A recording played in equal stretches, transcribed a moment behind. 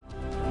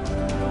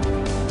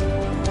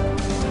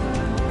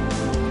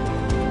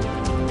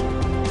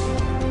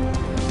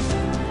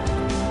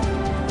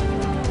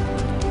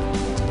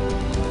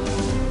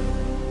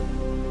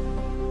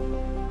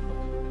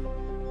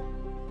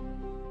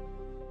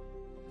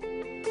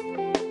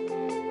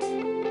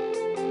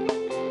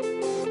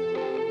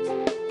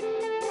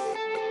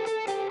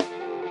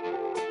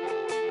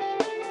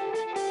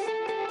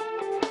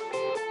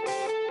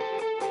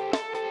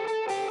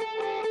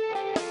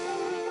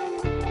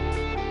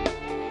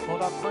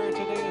Lord, our prayer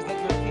today is that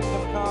your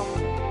kingdom come,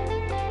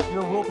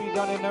 your will be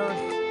done in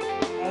earth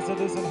as it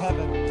is in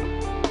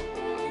heaven.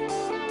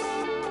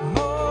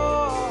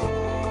 Oh,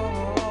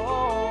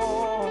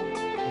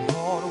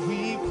 Lord,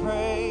 we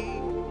pray,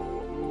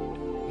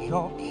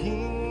 your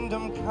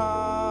kingdom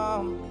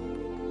come.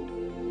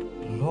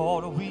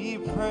 Lord, we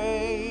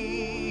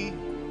pray,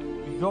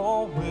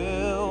 your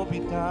will be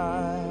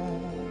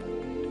done.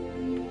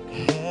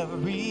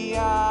 Every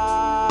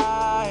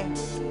eye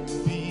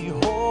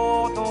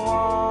behold the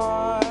one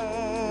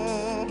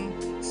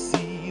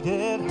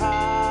seated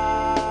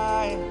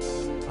high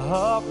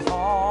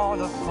upon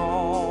the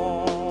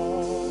throne.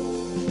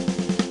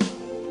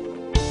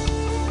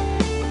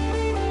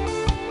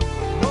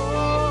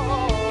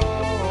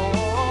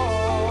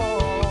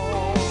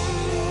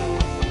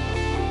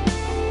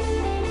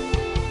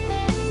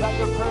 Is that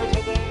your prayer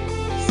today?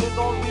 Say,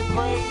 Lord, we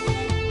pray.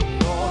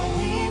 Lord,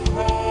 we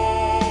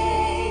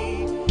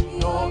pray,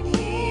 your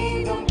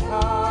kingdom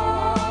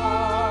come.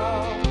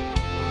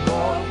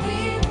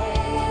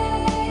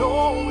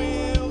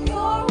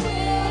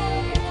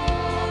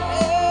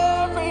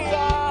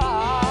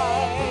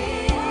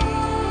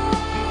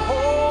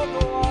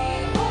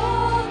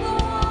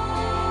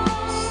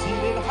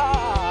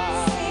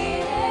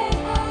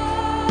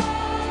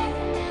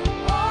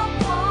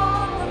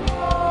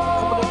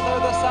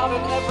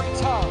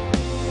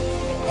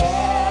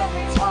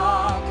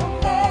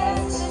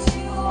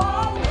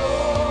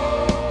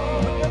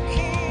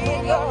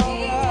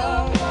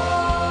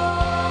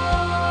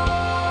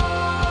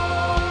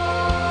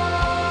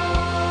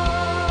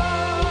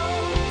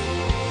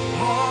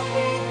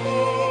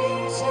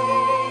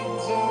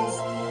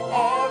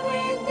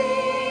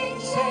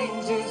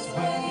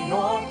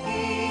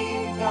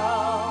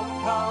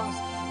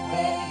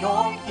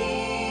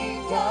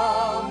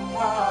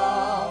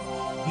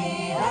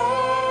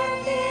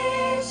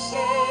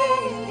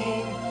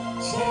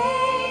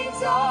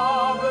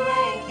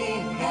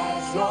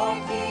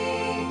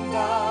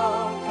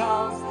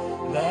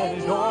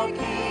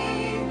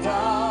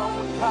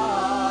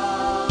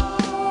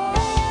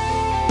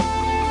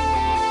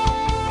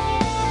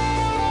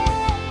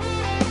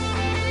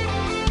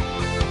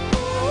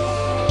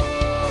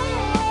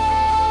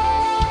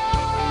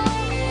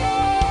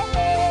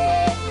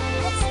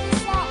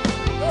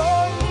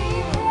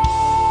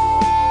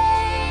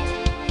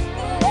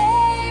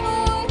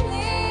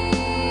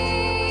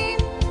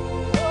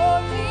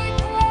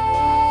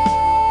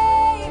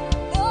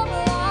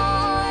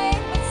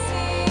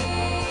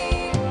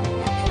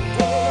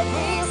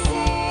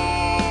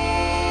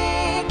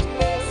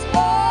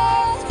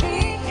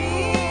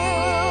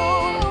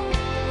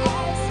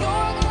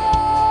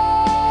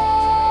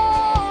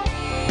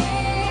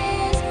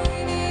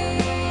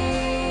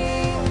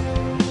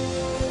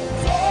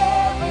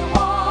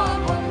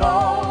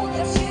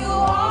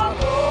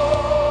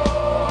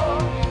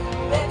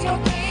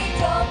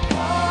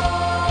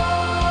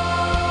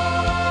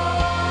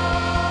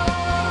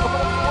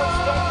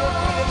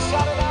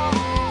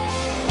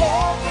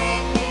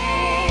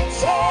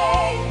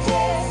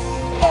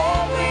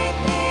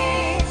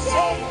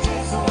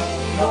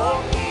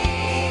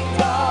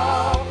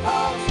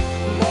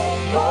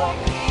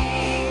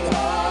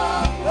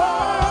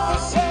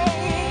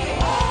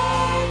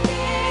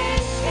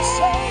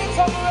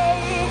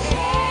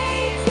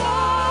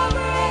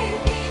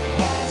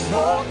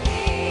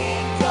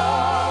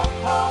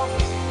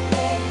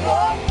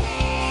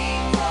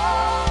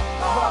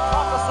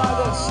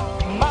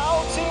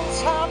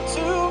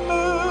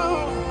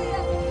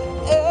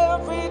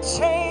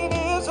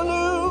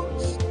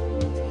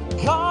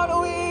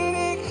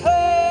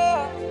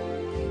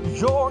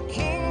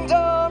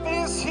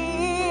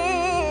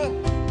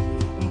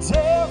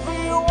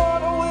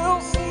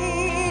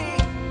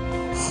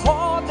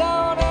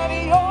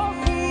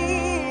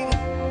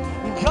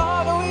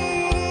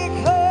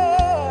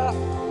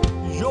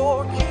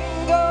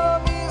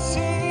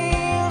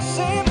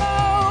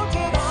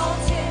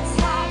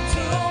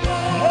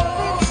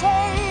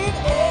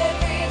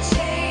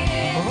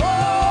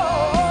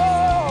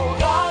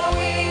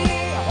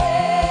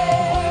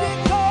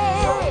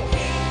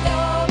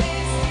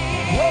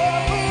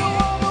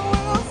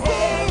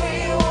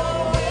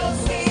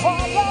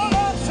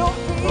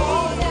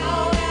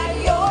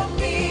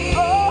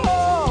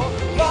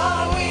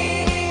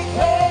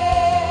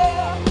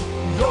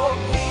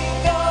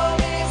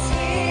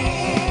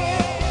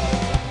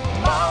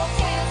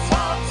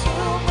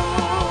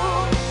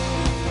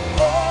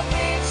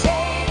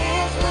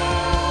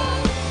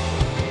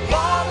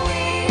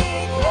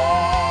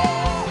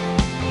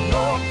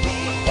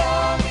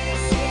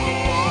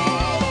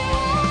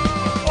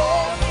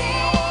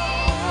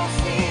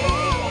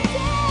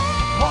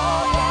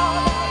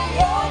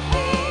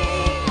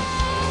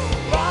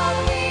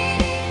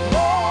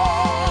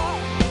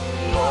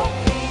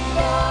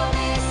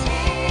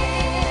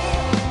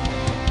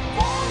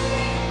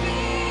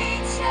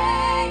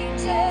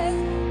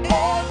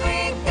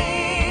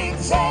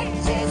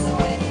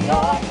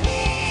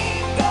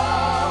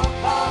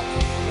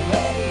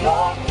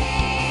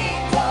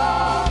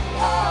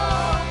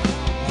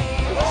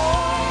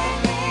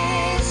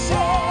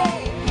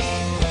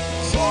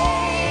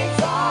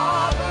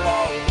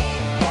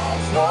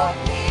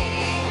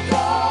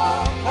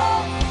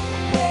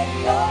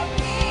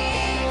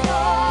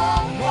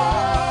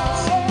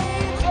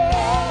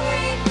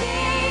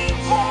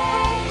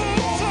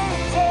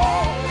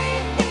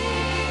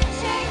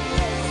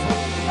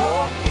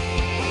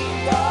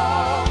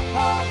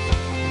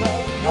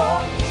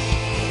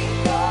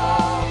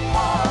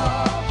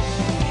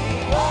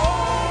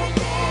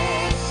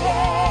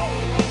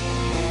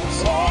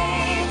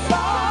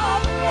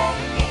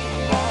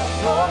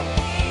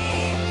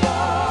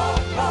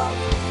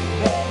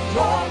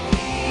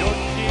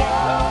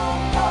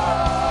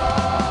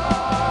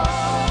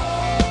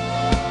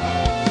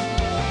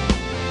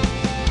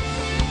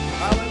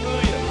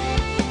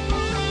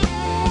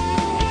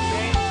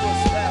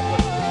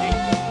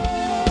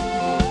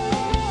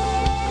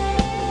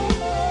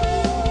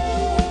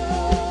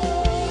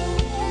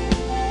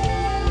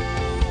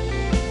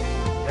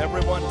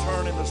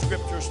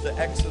 scriptures to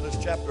Exodus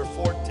chapter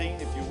 14.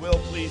 If you will,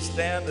 please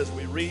stand as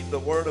we read the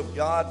Word of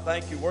God.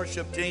 Thank you,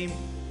 worship team,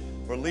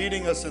 for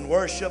leading us in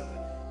worship.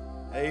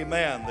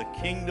 Amen. The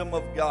kingdom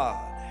of God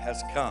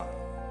has come.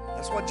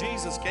 That's what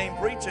Jesus came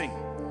preaching.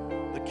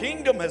 The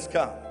kingdom has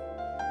come.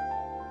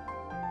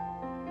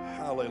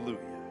 Hallelujah.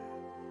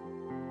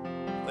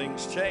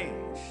 Things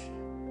change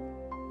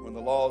when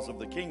the laws of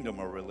the kingdom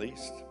are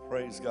released.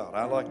 Praise God.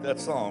 I like that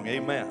song.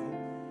 Amen.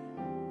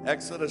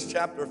 Exodus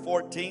chapter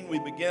 14, we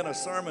begin a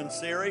sermon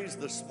series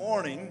this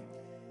morning.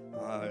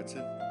 It's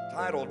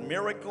entitled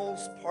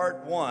Miracles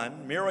Part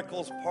 1.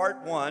 Miracles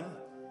Part 1.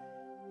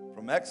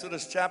 From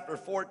Exodus chapter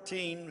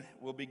 14,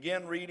 we'll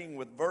begin reading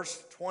with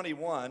verse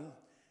 21.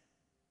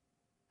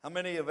 How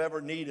many have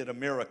ever needed a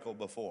miracle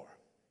before?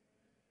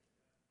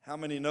 How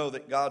many know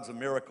that God's a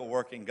miracle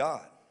working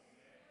God?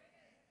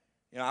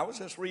 You know, I was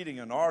just reading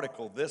an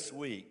article this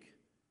week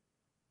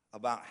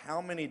about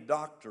how many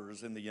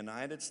doctors in the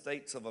United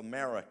States of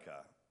America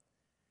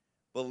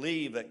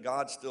believe that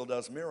God still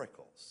does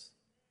miracles.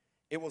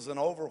 It was an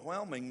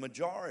overwhelming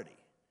majority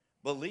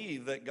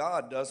believe that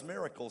God does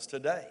miracles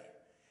today.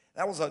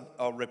 That was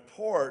a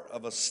report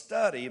of a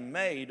study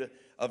made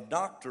of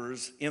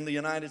doctors in the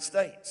United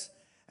States.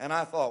 And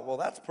I thought, well,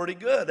 that's pretty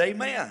good.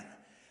 Amen.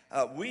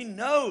 We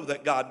know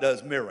that God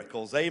does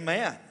miracles.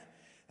 Amen.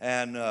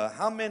 And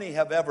how many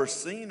have ever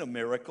seen a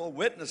miracle,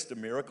 witnessed a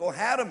miracle,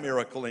 had a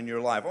miracle in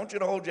your life? I want you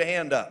to hold your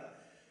hand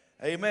up.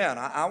 Amen.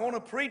 I want to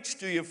preach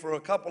to you for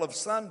a couple of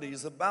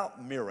Sundays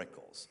about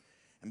miracles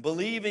and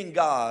believing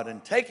God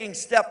and taking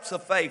steps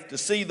of faith to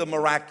see the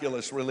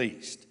miraculous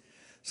released.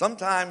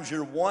 Sometimes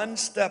you're one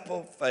step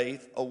of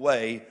faith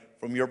away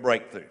from your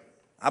breakthrough.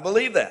 I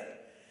believe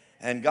that.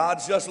 And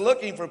God's just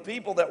looking for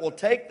people that will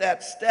take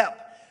that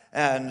step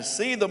and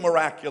see the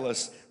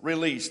miraculous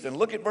released. And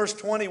look at verse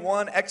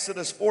 21,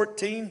 Exodus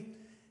 14.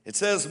 It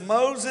says,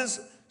 Moses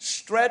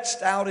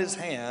stretched out his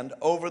hand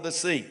over the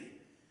sea,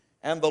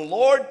 and the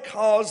Lord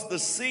caused the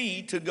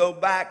sea to go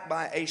back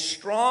by a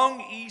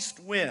strong east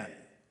wind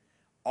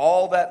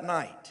all that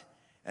night,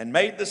 and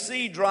made the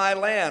sea dry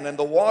land, and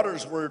the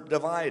waters were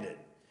divided.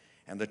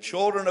 And the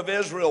children of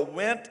Israel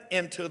went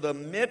into the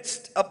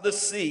midst of the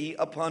sea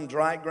upon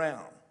dry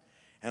ground,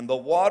 and the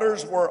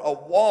waters were a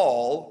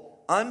wall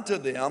unto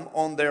them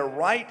on their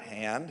right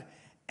hand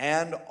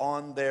and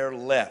on their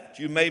left.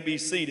 You may be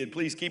seated.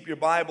 Please keep your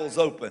Bibles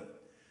open.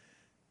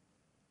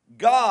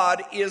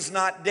 God is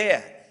not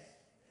dead.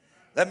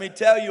 Let me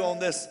tell you on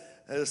this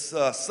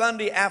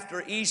Sunday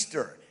after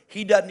Easter,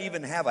 he doesn't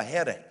even have a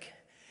headache.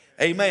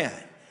 Amen.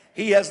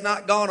 He has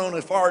not gone on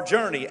a far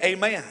journey.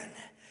 Amen.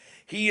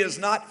 He is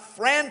not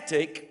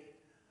frantic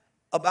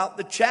about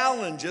the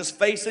challenges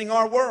facing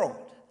our world.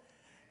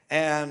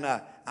 And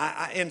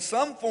in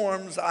some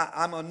forms,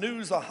 I'm a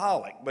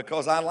newsaholic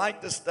because I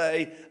like to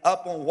stay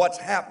up on what's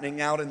happening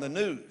out in the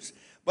news.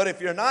 But if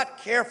you're not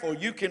careful,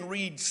 you can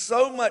read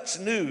so much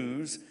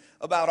news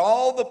about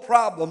all the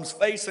problems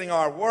facing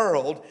our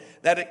world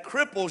that it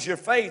cripples your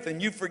faith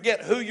and you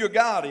forget who your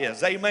God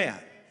is. Amen.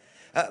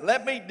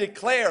 Let me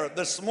declare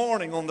this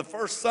morning on the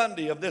first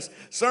Sunday of this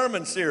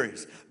sermon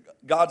series,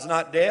 God's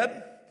not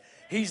dead.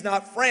 He's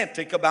not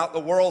frantic about the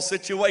world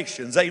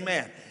situations.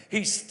 Amen.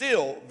 He's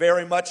still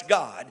very much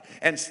God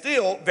and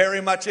still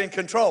very much in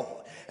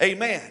control.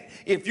 Amen.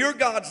 If your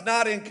God's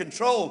not in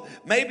control,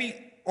 maybe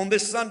on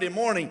this Sunday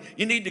morning,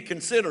 you need to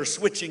consider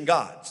switching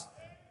gods.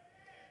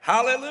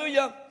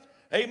 Hallelujah.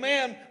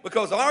 Amen.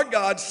 Because our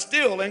God's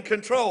still in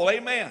control.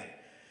 Amen.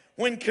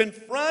 When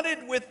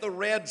confronted with the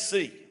Red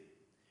Sea,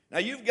 now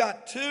you've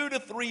got 2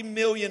 to 3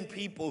 million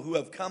people who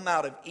have come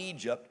out of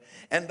Egypt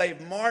and they've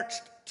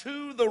marched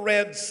to the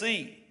Red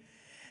Sea.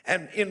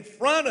 And in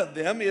front of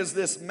them is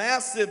this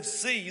massive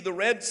sea. The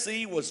Red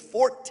Sea was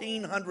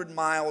 1,400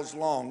 miles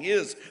long,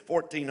 is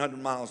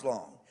 1,400 miles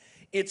long.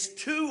 It's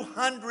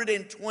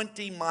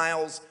 220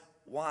 miles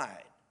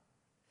wide.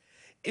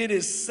 It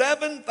is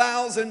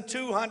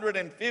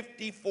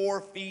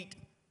 7,254 feet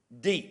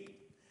deep.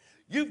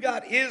 You've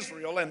got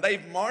Israel, and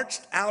they've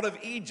marched out of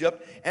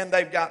Egypt, and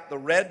they've got the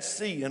Red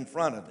Sea in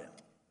front of them.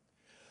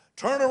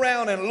 Turn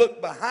around and look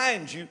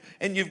behind you,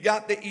 and you've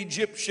got the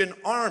Egyptian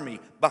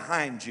army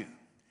behind you.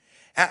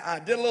 I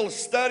did a little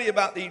study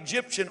about the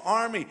Egyptian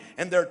army,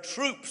 and their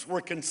troops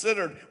were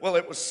considered, well,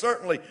 it was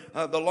certainly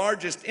the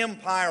largest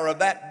empire of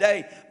that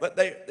day, but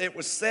it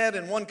was said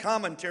in one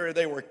commentary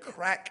they were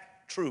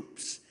crack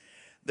troops.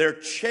 Their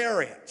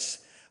chariots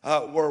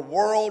were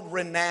world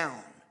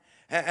renowned,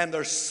 and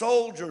their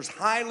soldiers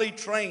highly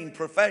trained,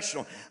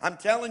 professional. I'm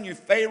telling you,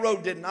 Pharaoh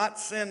did not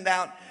send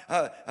out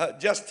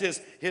just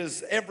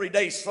his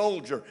everyday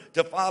soldier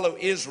to follow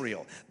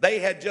Israel. They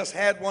had just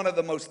had one of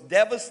the most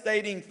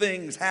devastating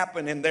things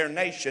happen in their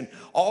nation.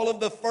 All of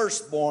the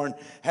firstborn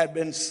had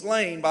been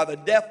slain by the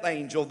death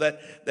angel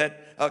that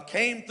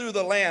came through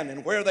the land,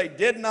 and where they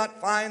did not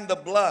find the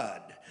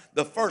blood,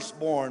 the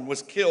firstborn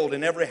was killed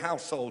in every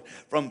household,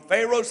 from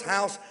Pharaoh's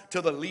house to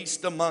the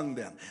least among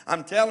them.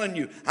 I'm telling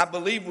you, I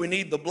believe we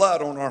need the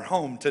blood on our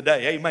home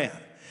today. Amen.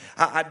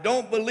 I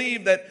don't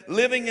believe that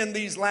living in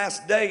these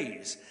last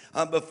days,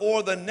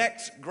 before the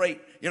next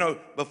great,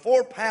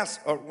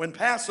 when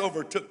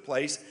Passover took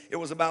place, it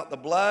was about the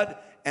blood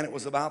and it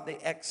was about the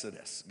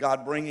Exodus,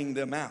 God bringing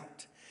them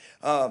out.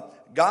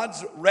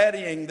 God's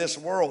readying this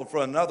world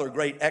for another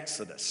great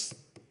Exodus.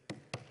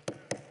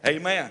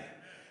 Amen.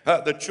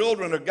 The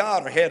children of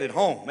God are headed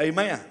home.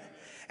 Amen.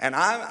 And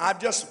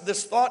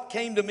this thought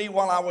came to me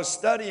while I was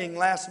studying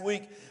last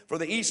week for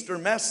the Easter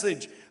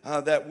message,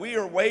 that we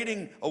are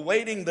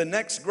awaiting the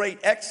next great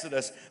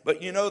Exodus.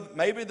 But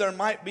maybe there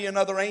might be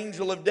another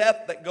angel of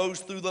death that goes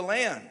through the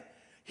land.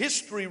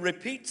 History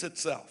repeats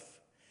itself.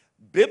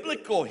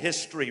 Biblical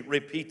history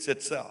repeats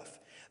itself.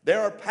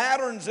 There are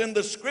patterns in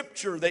the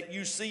scripture that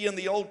you see in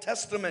the Old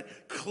Testament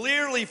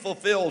clearly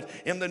fulfilled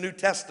in the New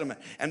Testament.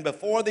 And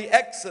before the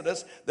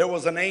Exodus, there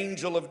was an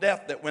angel of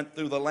death that went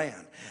through the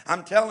land.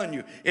 I'm telling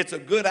you, it's a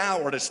good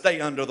hour to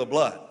stay under the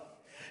blood.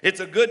 It's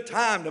a good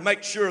time to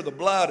make sure the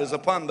blood is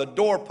upon the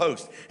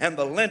doorpost and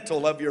the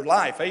lintel of your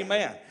life.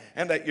 Amen.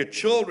 And that your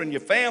children,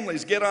 your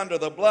families get under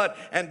the blood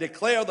and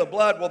declare the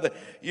blood. Well,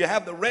 you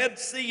have the Red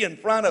Sea in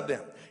front of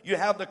them. You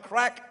have the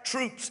crack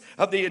troops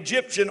of the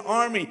Egyptian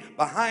army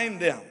behind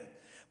them.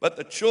 But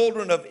the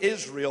children of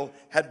Israel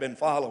had been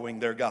following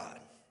their God.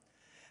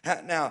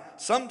 Now,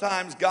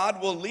 sometimes God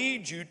will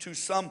lead you to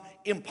some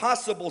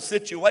impossible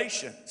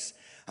situations.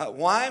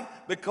 Why?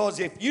 Because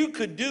if you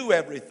could do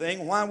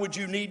everything, why would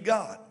you need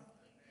God?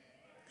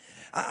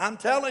 I'm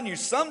telling you,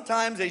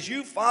 sometimes as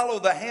you follow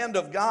the hand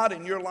of God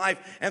in your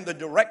life and the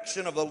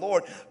direction of the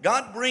Lord,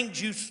 God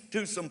brings you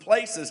to some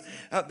places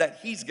that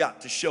He's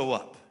got to show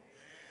up.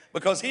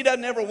 Because He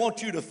doesn't ever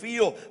want you to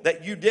feel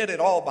that you did it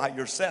all by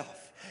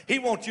yourself. He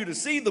wants you to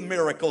see the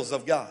miracles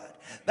of God.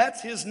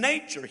 That's His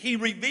nature. He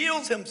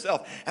reveals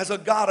Himself as a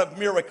God of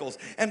miracles.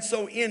 And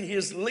so in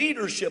His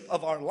leadership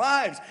of our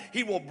lives,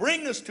 He will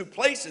bring us to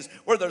places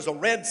where there's a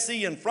Red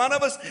Sea in front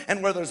of us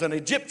and where there's an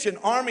Egyptian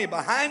army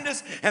behind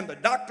us and the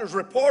doctor's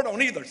report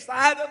on either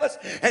side of us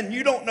and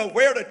you don't know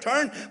where to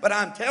turn. But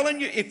I'm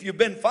telling you, if you've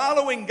been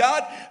following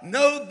God,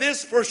 know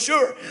this for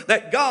sure,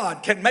 that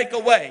God can make a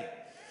way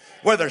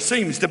where there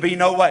seems to be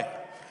no way.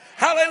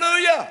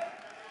 Hallelujah!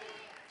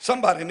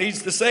 Somebody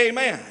needs to say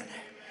amen.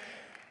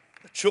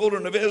 The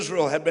children of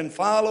Israel had been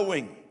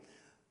following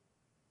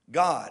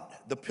God,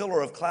 the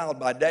pillar of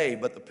cloud by day,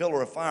 but the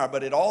pillar of fire.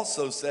 But it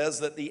also says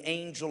that the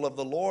angel of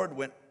the Lord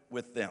went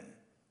with them.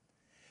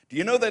 Do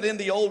you know that in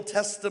the Old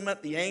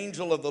Testament, the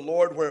angel of the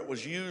Lord, where it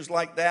was used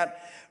like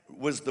that,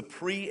 was the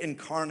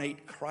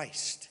pre-incarnate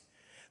Christ?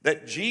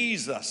 That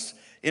Jesus,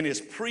 in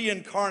His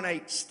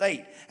pre-incarnate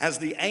state, as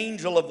the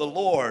angel of the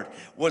Lord,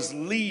 was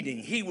leading.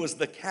 He was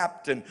the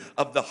captain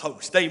of the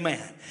host.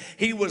 Amen.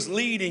 He was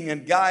leading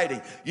and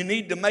guiding. You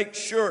need to make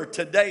sure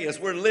today, as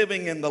we're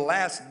living in the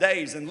last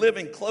days and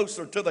living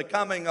closer to the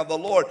coming of the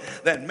Lord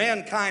than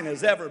mankind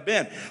has ever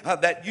been,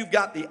 that you've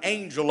got the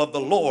angel of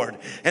the Lord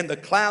and the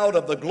cloud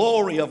of the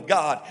glory of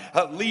God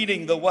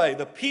leading the way.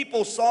 The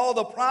people saw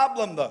the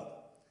problem, though.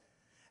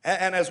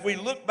 And as we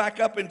look back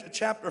up into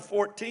chapter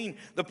 14,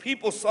 the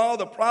people saw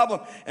the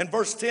problem. And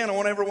verse 10, I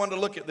want everyone to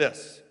look at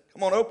this.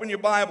 Come on, open your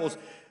Bibles.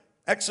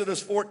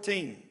 Exodus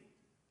 14.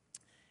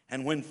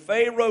 And when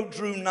Pharaoh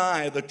drew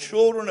nigh, the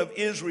children of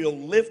Israel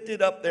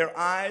lifted up their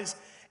eyes,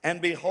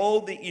 and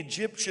behold, the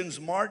Egyptians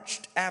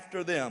marched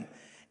after them,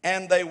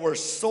 and they were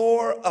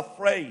sore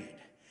afraid.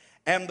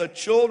 And the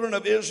children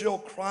of Israel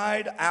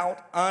cried out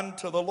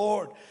unto the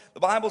Lord. The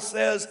Bible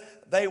says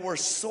they were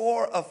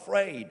sore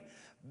afraid.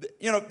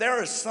 You know,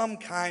 there are some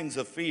kinds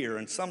of fear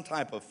and some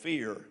type of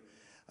fear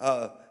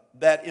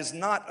that is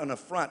not an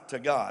affront to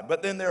God.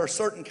 But then there are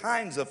certain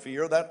kinds of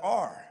fear that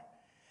are.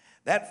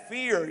 That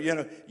fear,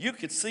 you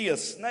could see a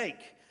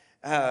snake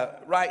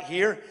right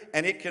here,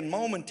 and it can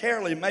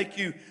momentarily make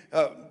you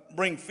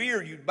bring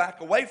fear. You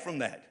back away from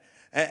that.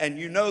 And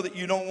you know that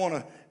you don't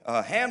want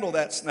to handle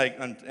that snake.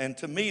 And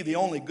to me, the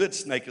only good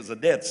snake is a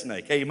dead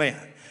snake. Amen.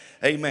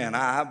 Amen.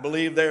 I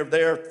believe they're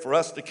there for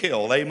us to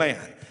kill. Amen.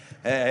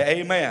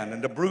 Amen.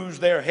 And to bruise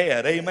their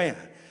head. Amen.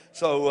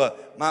 So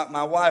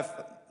my wife,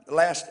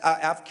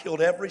 I've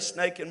killed every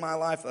snake in my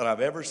life that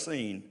I've ever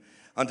seen.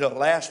 Until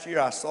last year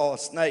I saw a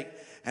snake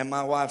and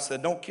my wife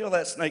said, don't kill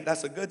that snake.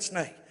 That's a good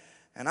snake.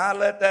 And I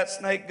let that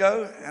snake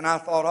go, and I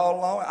thought all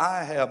along,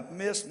 I have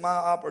missed my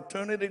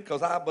opportunity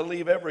because I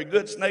believe every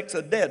good snake's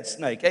a dead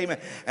snake. Amen.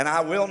 And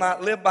I will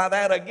not live by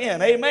that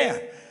again.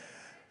 Amen.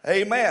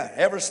 Amen.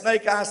 Every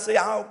snake I see,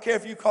 I don't care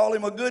if you call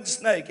him a good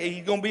snake.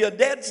 He's going to be a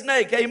dead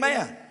snake.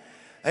 Amen.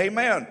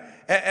 Amen.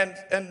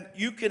 And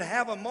you can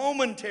have a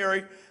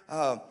momentary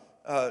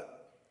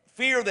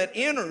fear that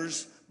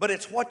enters, but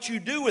it's what you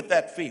do with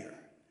that fear.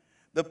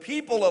 The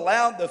people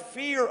allowed the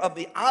fear of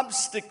the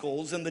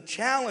obstacles and the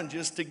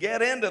challenges to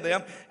get into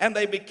them, and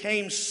they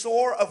became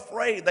sore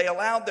afraid. They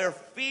allowed their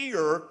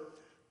fear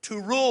to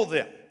rule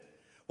them.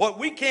 What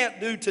we can't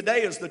do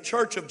today as the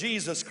Church of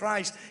Jesus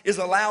Christ is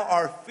allow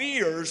our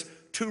fears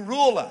to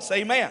rule us.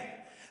 Amen.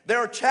 There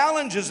are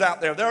challenges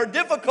out there. There are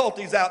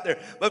difficulties out there.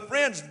 But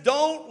friends,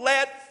 don't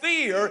let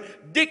fear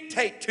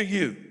dictate to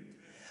you.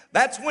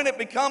 That's when it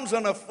becomes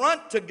an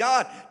affront to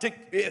God.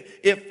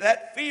 If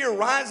that fear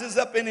rises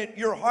up in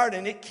your heart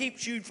and it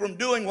keeps you from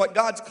doing what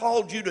God's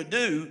called you to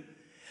do,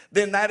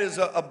 then that is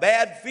a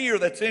bad fear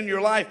that's in your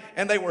life.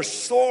 And they were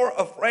sore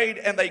afraid,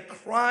 and they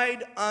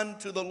cried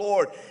unto the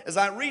Lord. As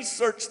I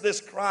researched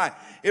this cry,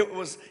 it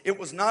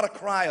was not a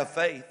cry of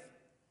faith,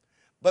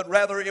 but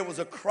rather it was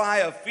a cry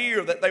of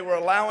fear, that they were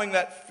allowing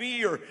that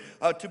fear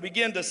to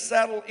begin to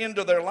settle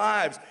into their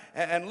lives.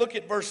 And look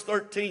at verse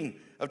 13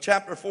 of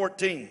chapter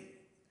 14.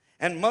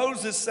 And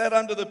Moses said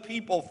unto the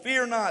people,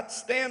 Fear not,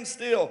 stand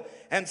still,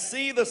 and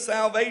see the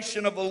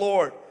salvation of the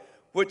Lord,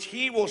 which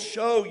he will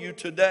show you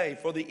today.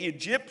 For the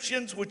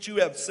Egyptians which you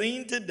have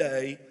seen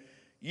today,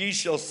 ye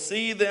shall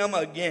see them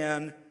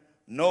again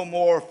no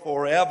more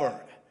forever.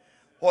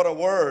 What a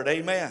word,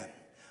 amen.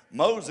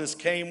 Moses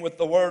came with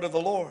the word of the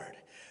Lord.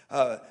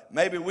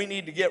 Maybe we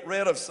need to get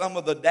rid of some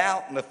of the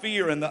doubt and the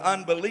fear and the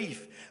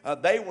unbelief.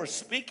 They were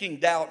speaking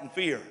doubt and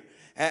fear.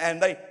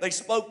 And they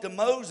spoke to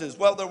Moses.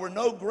 Well, there were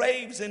no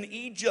graves in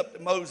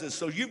Egypt, Moses,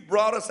 so you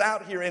brought us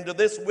out here into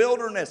this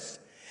wilderness.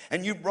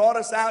 And you brought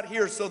us out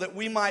here so that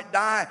we might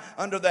die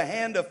under the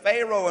hand of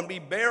Pharaoh and be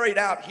buried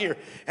out here.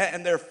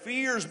 And their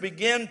fears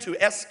begin to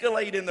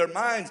escalate in their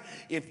minds.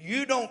 If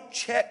you don't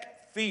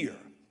check fear,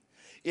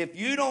 if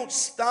you don't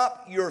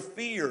stop your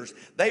fears,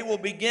 they will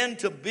begin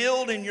to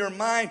build in your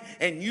mind,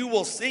 and you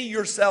will see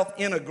yourself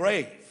in a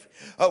grave.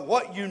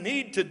 What you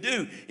need to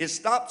do is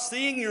stop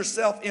seeing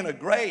yourself in a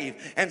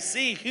grave and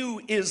see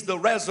who is the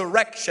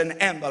resurrection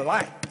and the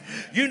life.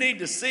 You need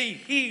to see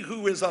he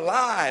who is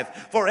alive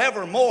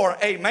forevermore,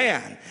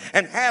 amen,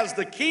 and has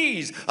the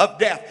keys of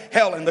death,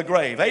 hell, and the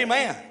grave,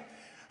 amen.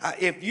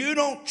 If you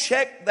don't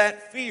check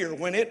that fear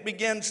when it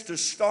begins to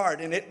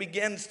start and it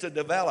begins to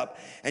develop,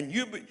 and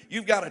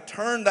you've got to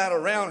turn that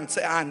around and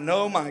say, I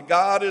know my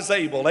God is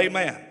able,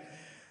 amen.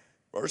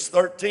 Verse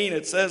 13,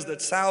 it says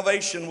that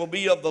salvation will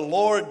be of the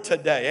Lord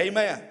today,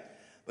 amen.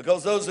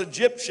 Because those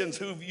Egyptians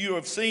who you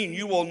have seen,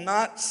 you will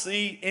not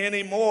see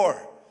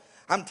anymore.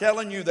 I'm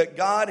telling you that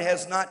God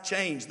has not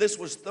changed. This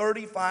was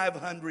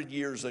 3,500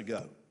 years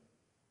ago.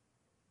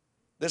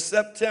 This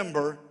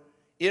September,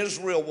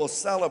 Israel will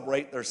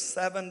celebrate their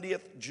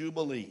 70th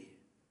Jubilee.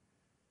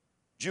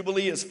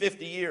 Jubilee is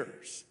 50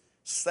 years.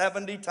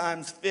 70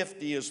 times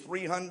 50 is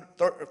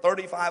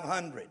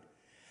 3,500.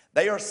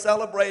 They are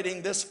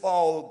celebrating this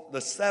fall the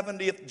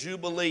 70th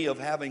Jubilee of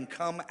having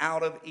come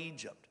out of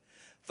Egypt.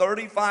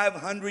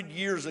 3,500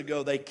 years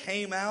ago, they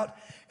came out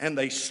and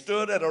they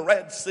stood at a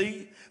Red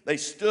Sea. They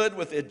stood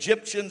with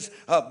Egyptians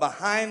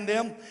behind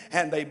them,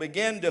 and they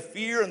began to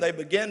fear and they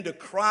began to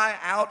cry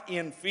out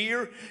in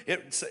fear.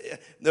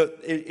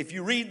 If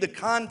you read the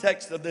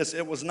context of this,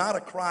 it was not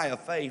a cry of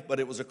faith, but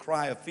it was a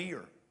cry of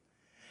fear.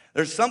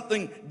 There's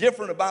something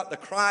different about the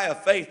cry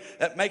of faith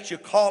that makes you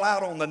call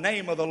out on the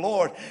name of the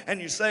Lord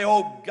and you say,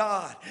 oh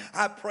God,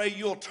 I pray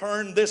you'll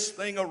turn this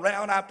thing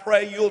around. I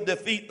pray you'll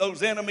defeat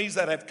those enemies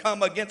that have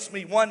come against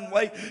me one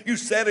way. You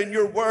said in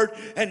your word,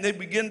 and they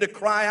begin to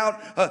cry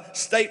out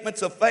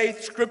statements of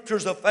faith,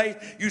 scriptures of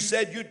faith. You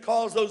said you'd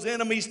cause those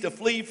enemies to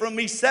flee from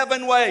me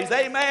 7 ways.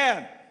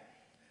 Amen.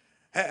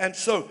 And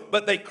so,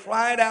 but they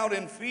cried out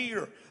in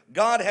fear.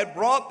 God had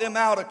brought them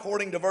out,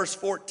 according to verse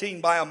 14,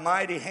 by a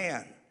mighty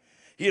hand.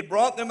 He had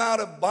brought them out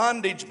of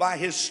bondage by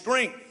his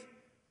strength.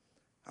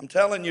 I'm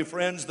telling you,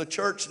 friends, the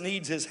church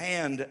needs his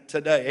hand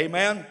today.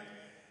 Amen?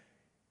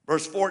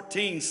 Verse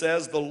 14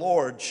 says, the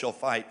Lord shall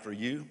fight for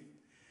you.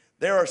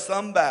 There are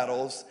some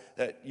battles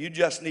that you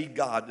just need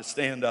God to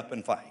stand up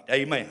and fight.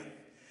 Amen.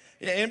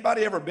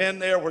 Anybody ever been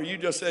there where you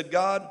just said,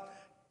 God,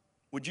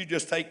 would you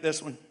just take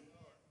this one?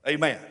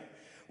 Amen.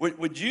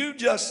 Would you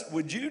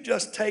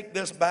just take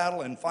this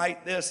battle and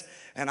fight this?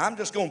 And I'm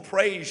just going to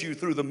praise you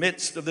through the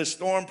midst of this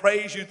storm,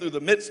 praise you through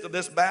the midst of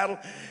this battle.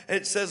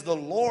 It says the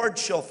Lord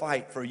shall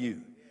fight for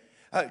you.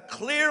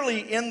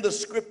 Clearly in the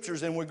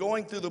scriptures, and we're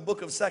going through the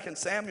book of 2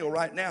 Samuel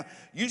right now,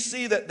 you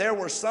see that there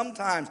were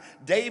sometimes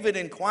David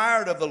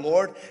inquired of the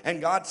Lord, and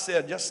God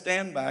said, just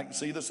stand back and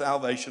see the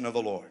salvation of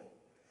the Lord.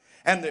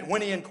 And that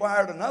when he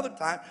inquired another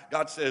time,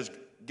 God says,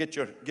 get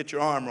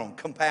your armor on,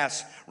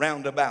 compass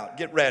round about,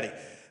 get ready.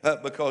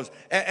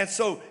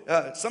 So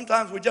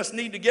sometimes we just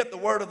need to get the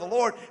word of the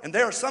Lord. And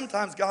there are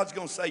sometimes God's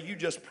going to say, you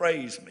just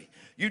praise me.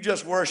 You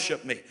just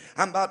worship me.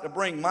 I'm about to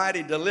bring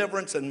mighty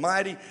deliverance and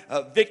mighty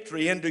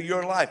victory into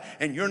your life.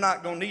 And you're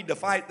not going to need to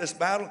fight this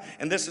battle.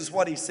 And this is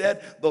what he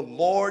said, the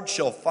Lord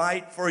shall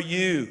fight for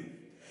you.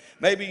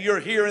 Maybe you're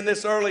here in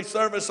this early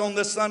service on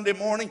this Sunday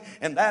morning,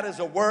 and that is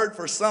a word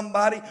for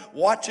somebody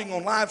watching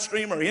on live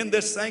stream or in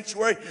this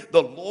sanctuary.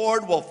 The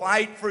Lord will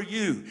fight for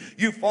you.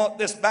 You fought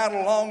this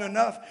battle long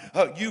enough.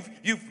 You've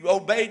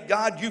obeyed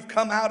God. You've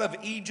come out of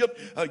Egypt.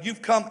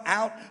 You've come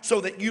out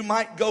so that you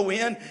might go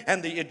in,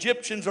 and the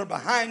Egyptians are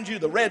behind you.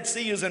 The Red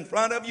Sea is in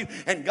front of you,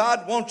 and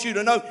God wants you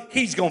to know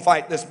he's going to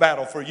fight this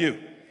battle for you.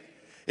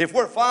 If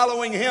we're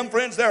following him,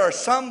 friends, there are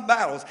some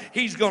battles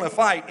he's going to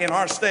fight in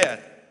our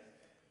stead.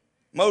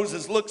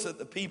 Moses looks at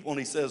the people and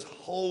he says,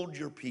 hold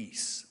your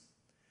peace.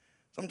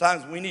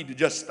 Sometimes we need to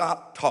just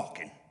stop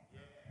talking.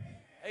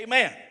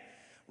 Amen.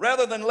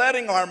 rather than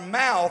letting our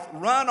mouth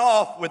run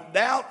off with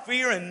doubt,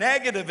 fear, and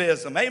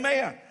negativism.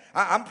 Amen.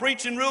 I'm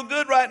preaching real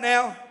good right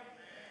now.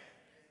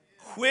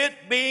 Quit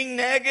being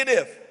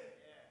negative.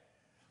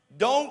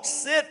 Don't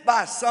sit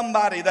by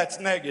somebody that's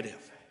negative.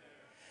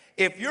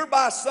 If you're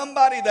by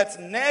somebody that's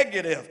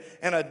negative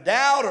and a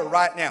doubter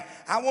right now,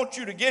 I want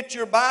you to get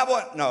your Bible.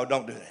 No,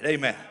 don't do that.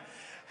 Amen.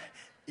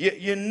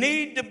 You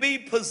need to be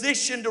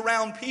positioned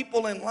around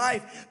people in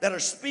life that are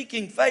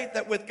speaking faith,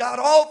 that with God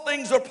all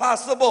things are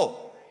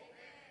possible.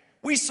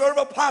 We serve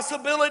a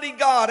possibility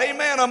God.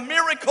 Amen. A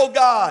miracle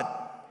God.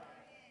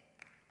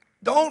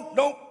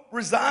 Don't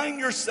resign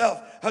yourself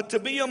to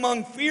be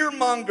among fear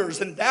mongers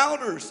and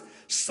doubters.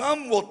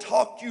 Some will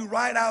talk you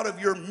right out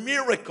of your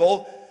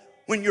miracle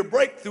when your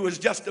breakthrough is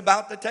just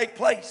about to take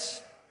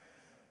place.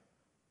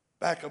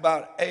 Back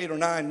about 8 or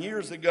 9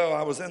 years ago,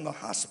 I was in the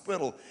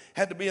hospital,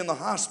 had to be in the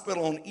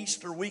hospital on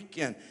Easter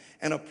weekend.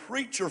 And a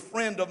preacher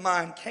friend of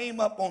mine came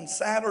up on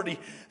Saturday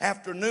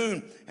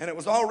afternoon, and it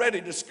was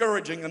already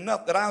discouraging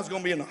enough that I was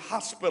going to be in the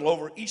hospital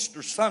over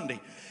Easter Sunday.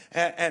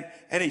 And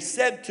he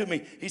said to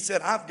me, he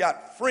said, I've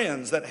got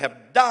friends that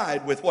have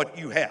died with what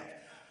you have.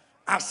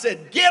 I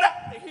said, get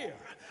out of here.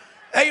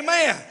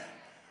 Amen.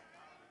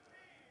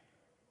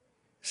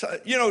 So,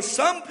 you know,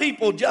 some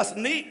people just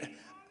need.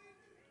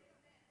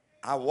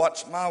 I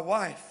watched my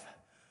wife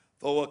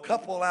throw a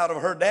couple out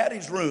of her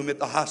daddy's room at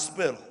the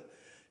hospital.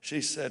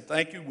 She said,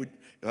 thank you.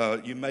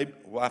 You may,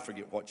 well, I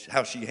forget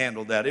how she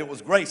handled that. It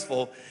was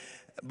graceful.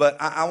 But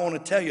I want to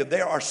tell you,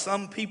 there are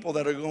some people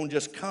that are going to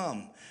just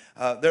come.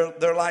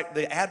 They're like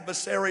the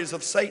adversaries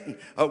of Satan,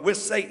 with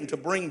Satan, to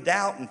bring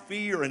doubt and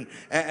fear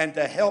and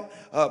to help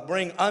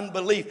bring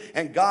unbelief.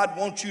 And God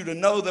wants you to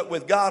know that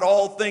with God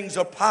all things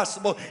are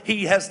possible.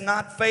 He has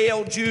not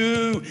failed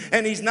you,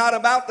 and He's not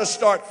about to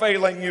start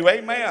failing you.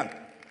 Amen.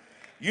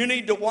 You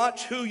need to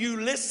watch who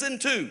you listen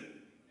to.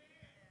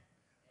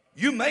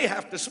 You may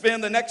have to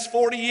spend the next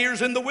 40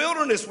 years in the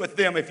wilderness with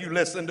them if you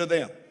listen to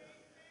them.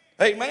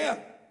 Amen.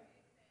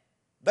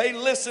 They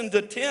listened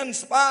to 10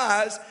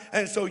 spies,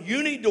 and so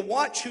you need to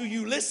watch who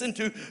you listen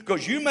to,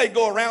 because you may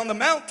go around the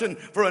mountain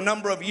for a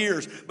number of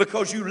years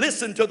because you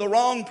listen to the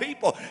wrong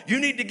people. You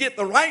need to get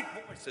the right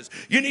voices.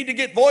 You need to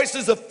get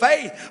voices of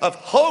faith, of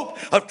hope,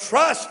 of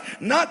trust,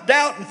 not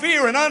doubt and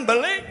fear and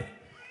unbelief.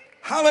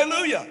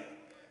 Hallelujah.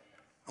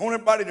 I want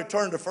everybody to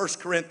turn to 1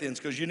 Corinthians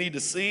because you need to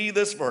see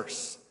this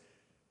verse.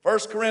 1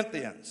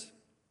 Corinthians.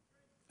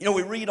 You know,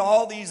 we read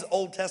all these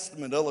Old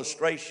Testament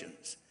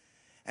illustrations,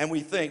 and we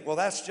think, well,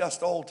 that's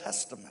just Old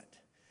Testament.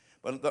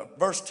 But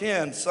verse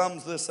 10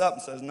 sums this up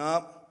and says,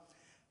 no,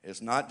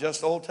 it's not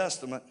just Old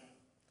Testament.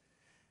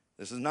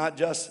 This is not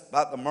just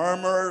about the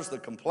murmurers, the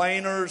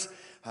complainers,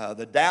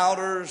 the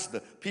doubters,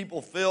 the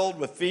people filled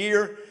with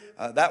fear.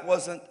 That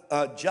wasn't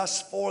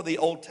just for the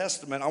Old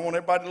Testament. I want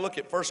everybody to look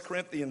at 1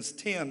 Corinthians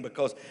 10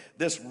 because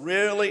this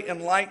really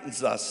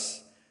enlightens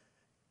us.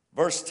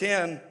 Verse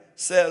 10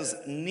 says,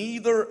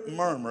 neither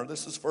murmur,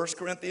 this is 1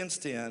 Corinthians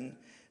 10,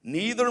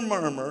 neither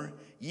murmur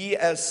ye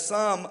as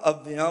some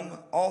of them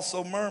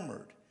also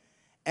murmured,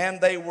 and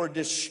they were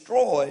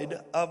destroyed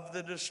of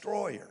the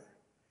destroyer.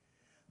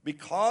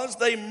 Because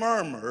they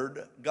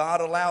murmured, God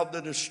allowed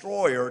the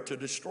destroyer to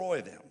destroy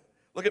them.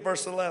 Look at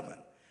verse 11.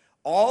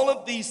 All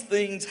of these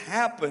things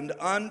happened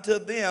unto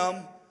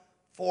them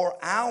for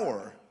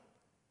our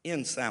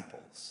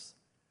ensamples,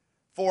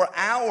 for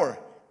our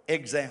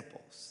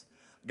examples.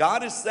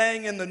 God is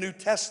saying in the New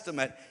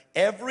Testament,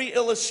 every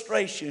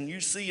illustration you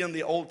see in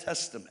the Old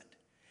Testament,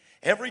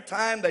 every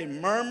time they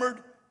murmured,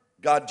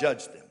 God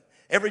judged them.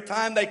 Every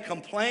time they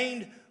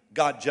complained,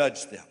 God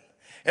judged them.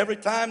 Every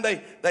time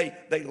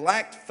they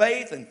lacked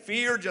faith and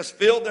fear just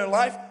filled their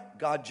life,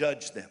 God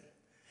judged them.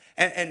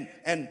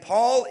 And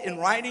Paul, in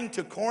writing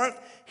to Corinth,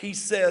 he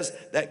says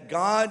that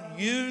God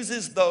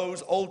uses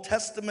those Old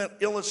Testament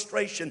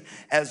illustrations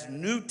as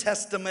New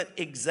Testament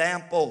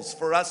examples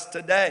for us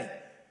today.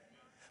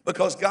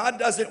 Because God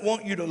doesn't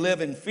want you to live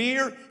in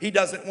fear. He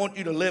doesn't want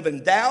you to live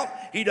in doubt.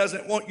 He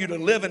doesn't want you to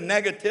live in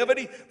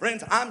negativity.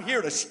 Friends, I'm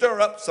here to stir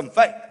up some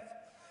faith.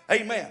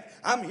 Amen.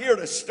 I'm here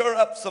to stir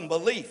up some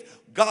belief.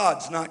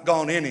 God's not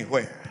gone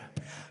anywhere.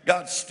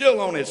 God's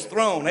still on His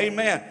throne.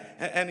 Amen.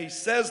 And He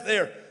says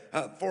there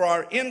for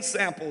our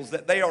ensamples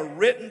that they are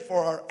written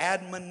for our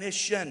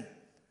admonition.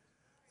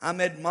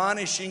 I'm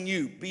admonishing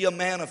you. Be a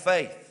man of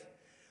faith.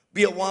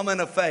 Be a woman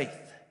of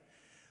faith.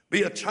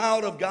 Be a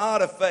child of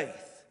God of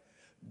faith.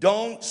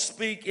 Don't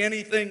speak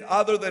anything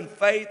other than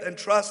faith and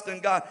trust in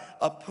God,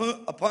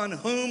 upon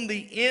whom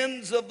the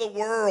ends of the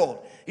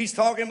world. He's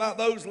talking about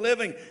those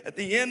living at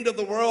the end of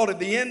the world, at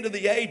the end of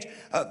the age.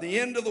 The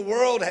end of the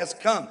world has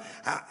come.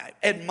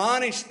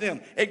 Admonish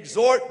them,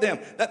 exhort them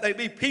that they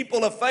be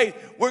people of faith.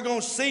 We're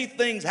going to see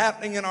things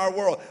happening in our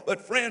world.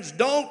 But friends,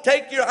 don't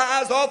take your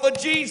eyes off of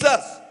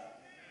Jesus.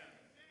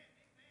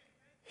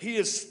 He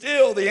is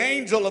still the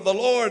angel of the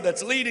Lord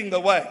that's leading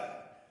the way.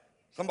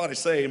 Somebody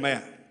say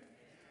amen.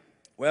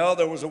 Well,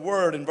 there was a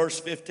word in verse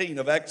 15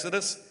 of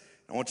Exodus.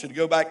 I want you to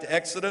go back to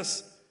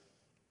Exodus.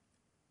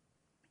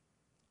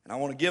 And I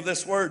want to give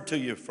this word to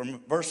you from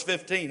verse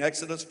 15,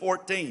 Exodus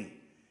 14.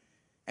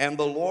 And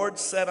the Lord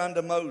said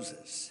unto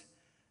Moses,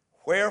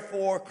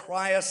 Wherefore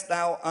criest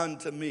thou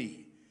unto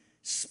me?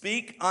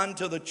 Speak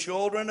unto the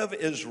children of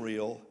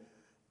Israel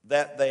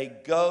that they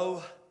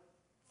go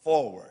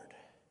forward.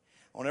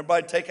 I want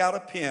everybody to take out a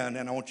pen,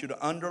 and I want you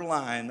to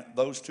underline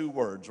those two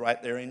words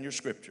right there in your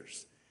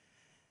scriptures.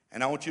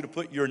 And I want you to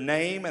put your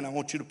name, and I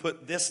want you to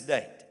put this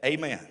date.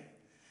 Amen.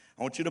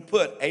 I want you to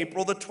put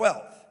April the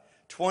 12th,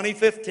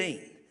 2015,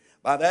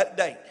 by that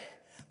date,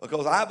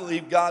 because I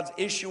believe God's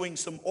issuing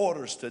some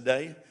orders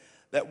today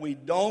that we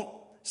don't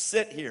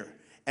sit here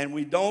and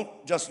we don't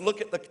just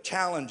look at the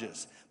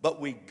challenges,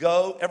 but we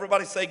go.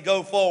 Everybody say,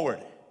 go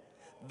forward.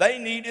 They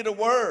needed a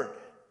word.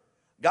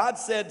 God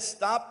said,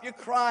 stop your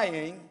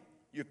crying,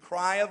 your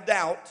cry of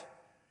doubt.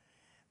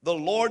 The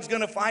Lord's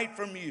going to fight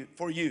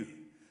for you.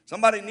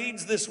 Somebody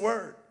needs this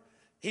word.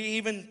 He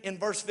even, in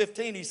verse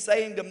 15, he's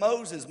saying to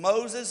Moses,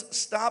 Moses,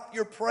 stop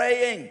your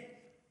praying.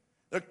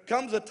 There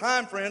comes a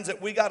time, friends,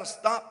 that we got to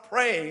stop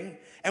praying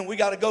and we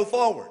got to go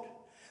forward.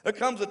 There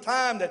comes a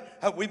time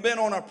that we've been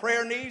on our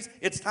prayer knees.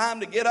 It's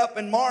time to get up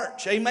and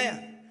march.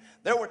 Amen.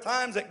 There were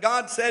times that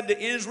God said to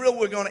Israel,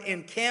 we're going to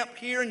encamp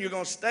here and you're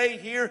going to stay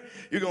here.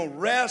 You're going to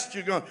rest.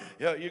 You're going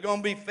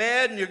to be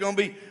fed and you're going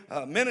to be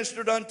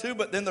ministered unto.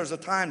 But then there's a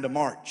time to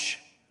march.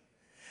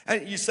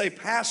 And you say,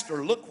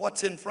 Pastor, look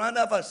what's in front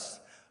of us.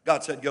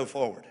 God said, go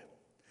forward.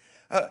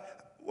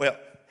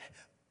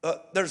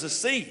 There's a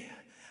sea,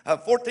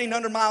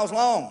 1,400 miles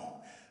long,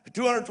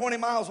 220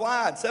 miles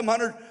wide,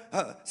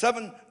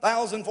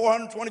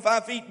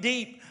 7,425 feet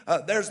deep.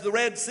 There's the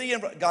Red Sea.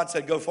 And God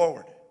said, go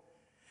forward.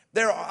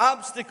 There are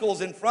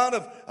obstacles in front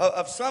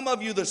of some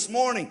of you this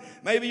morning.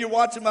 Maybe you're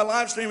watching my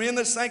live stream in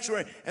this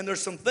sanctuary and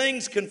there's some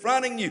things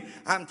confronting you.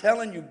 I'm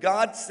telling you,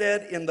 God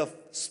said in the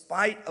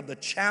spite of the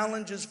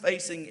challenges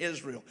facing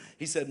Israel,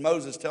 he said,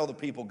 Moses, tell the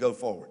people, go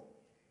forward.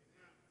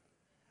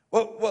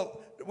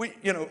 Well,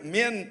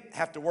 men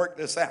have to work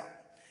this out.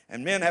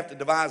 And men have to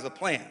devise a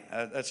plan.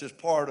 That's just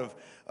part of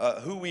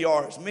who we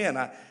are as men.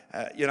 I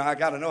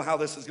got to know how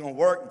this is going to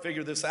work and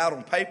figure this out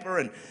on paper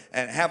and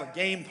have a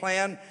game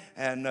plan.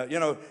 And,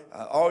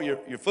 all your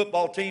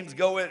football teams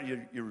go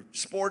in, your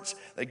sports,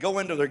 they go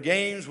into their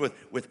games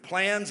with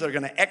plans they're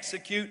going to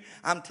execute.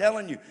 I'm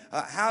telling you,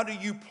 how do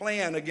you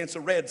plan against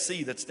a Red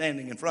Sea that's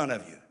standing in front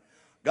of you?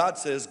 God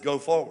says, go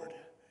forward.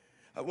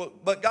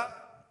 But God,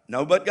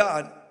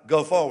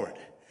 go forward.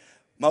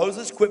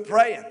 Moses, quit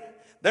praying.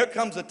 There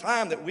comes a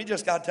time that we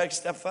just got to take a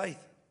step of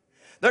faith.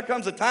 There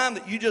comes a time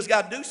that you just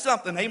got to do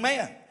something.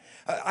 Amen.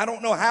 I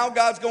don't know how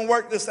God's going to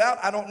work this out.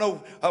 I don't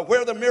know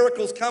where the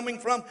miracle's coming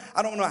from.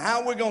 I don't know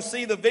how we're going to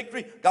see the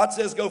victory. God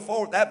says go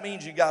forward. That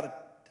means you got to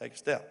take a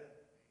step.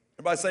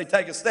 Everybody say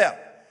take a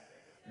step.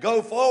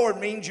 Go forward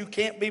means you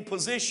can't be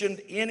positioned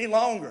any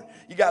longer.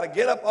 You got to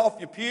get up off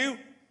your pew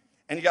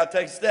and you got to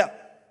take a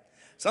step.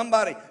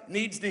 Somebody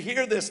needs to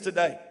hear this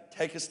today.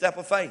 Take a step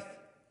of faith.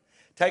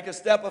 Take a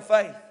step of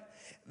faith.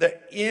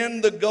 That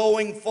in the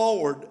going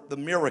forward, the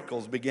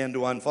miracles begin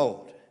to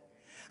unfold.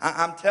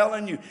 I'm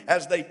telling you,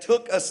 as they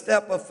took a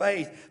step of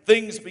faith,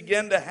 things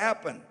began to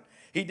happen.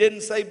 He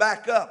didn't say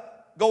back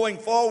up. Going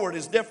forward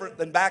is different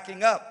than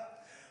backing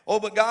up. Oh,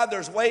 but God,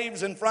 there's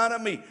waves in front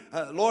of me.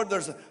 Lord,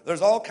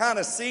 there's all kind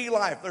of sea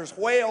life. There's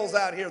whales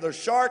out here. There's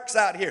sharks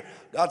out here.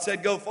 God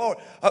said, go forward.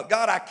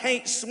 God, I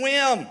can't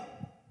swim.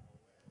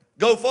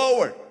 Go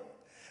forward.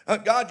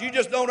 God, you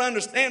just don't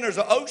understand. There's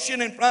an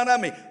ocean in front of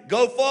me.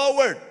 Go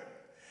forward.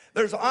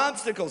 There's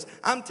obstacles.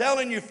 I'm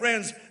telling you,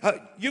 friends,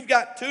 you've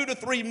got 2 to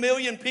 3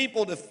 million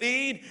people to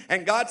feed,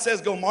 and God says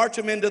go march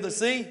them into the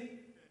sea.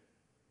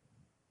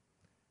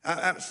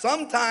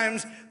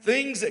 Sometimes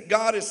things that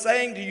God is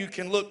saying to you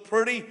can look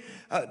pretty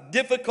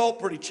difficult,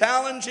 pretty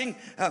challenging,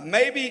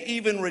 maybe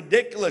even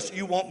ridiculous.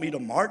 You want me to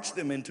march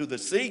them into the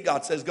sea?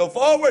 God says go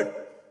forward.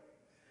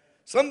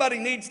 Somebody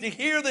needs to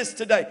hear this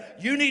today.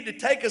 You need to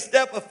take a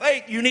step of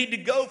faith. You need to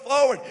go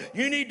forward.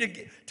 You need to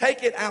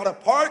take it out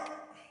of park.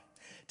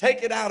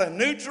 Take it out of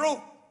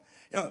neutral.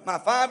 My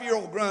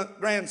 5-year-old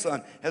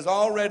grandson has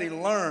already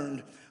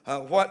learned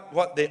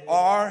what the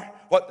R,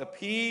 what the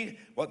P,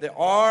 what the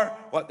R,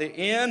 what the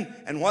N,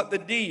 and what the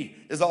D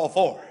is all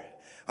for.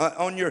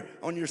 On your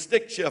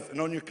stick shift and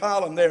on your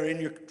column there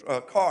in your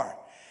car.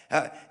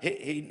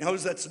 He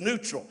knows that's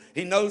neutral.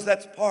 He knows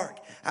that's park.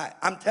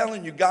 I'm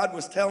telling you, God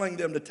was telling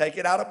them to take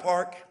it out of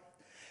park,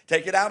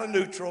 take it out of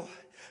neutral.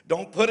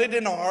 Don't put it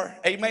in R.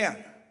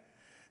 Amen.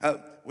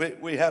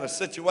 We had a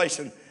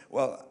situation.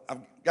 Well,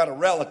 I've got a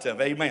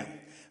relative, amen,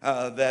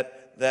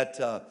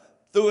 that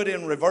threw it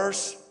in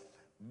reverse,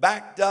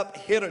 backed up,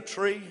 hit a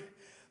tree,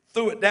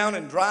 threw it down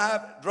in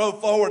drive,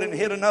 drove forward and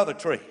hit another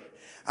tree.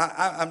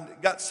 I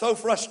got so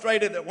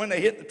frustrated that when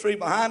they hit the tree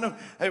behind them,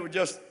 they were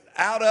just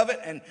out of it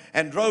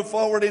and drove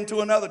forward into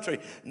another tree.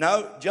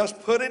 No, just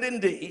put it in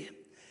D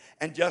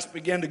and just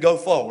begin to go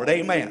forward,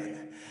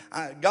 amen.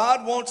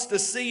 God wants to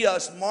see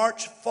us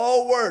march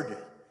forward.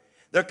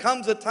 There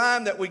comes a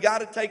time that we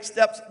got to take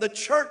steps. The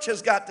church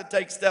has got to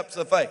take steps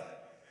of faith.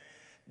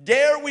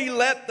 Dare we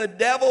let the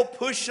devil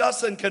push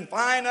us and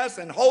confine us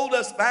and hold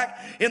us back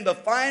in the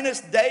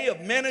finest day of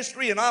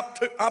ministry and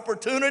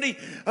opportunity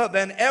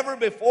than ever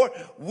before?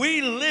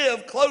 We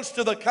live close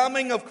to the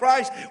coming of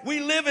Christ. We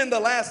live in the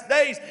last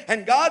days.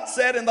 And God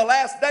said in the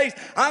last days,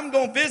 I'm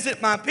going to visit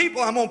my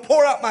people. I'm going to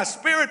pour out my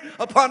Spirit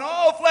upon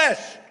all flesh.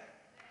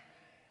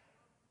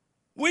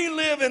 We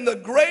live in the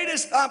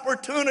greatest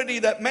opportunity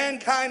that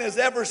mankind has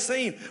ever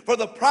seen for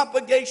the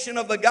propagation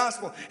of the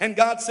gospel. And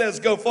God says,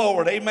 go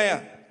forward.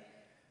 Amen.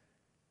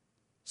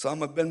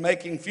 Some have been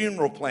making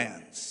funeral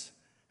plans,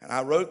 and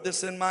I wrote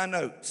this in my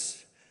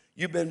notes.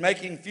 You've been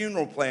making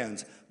funeral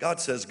plans.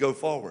 God says, go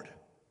forward.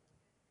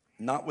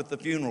 Not with the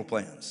funeral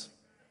plans.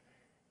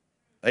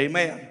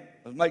 Amen.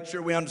 Let's make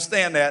sure we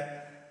understand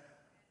that.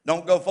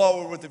 Don't go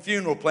forward with the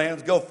funeral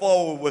plans. Go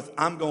forward with,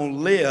 I'm going to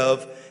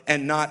live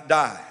and not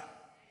die.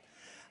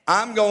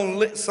 I'm going to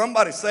live.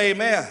 Somebody say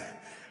amen.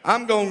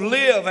 I'm going to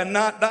live and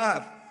not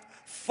die.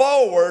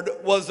 Forward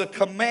was a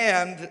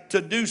command to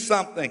do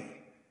something.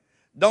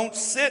 Don't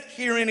sit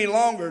here any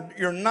longer.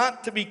 You're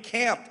not to be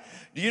camped.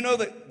 Do you know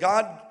that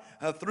God,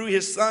 through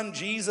his son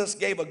Jesus,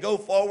 gave a go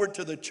forward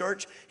to the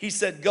church? He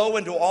said, go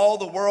into all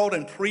the world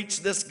and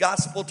preach this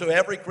gospel to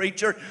every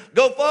creature.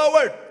 Go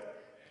forward.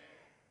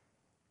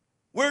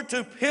 We're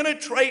to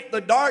penetrate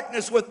the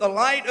darkness with the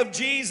light of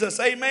Jesus.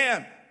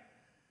 Amen.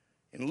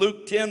 In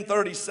Luke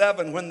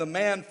 10:37, when the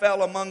man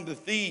fell among the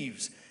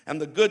thieves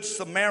and the good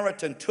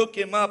Samaritan took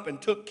him up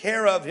and took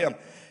care of him,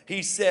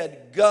 he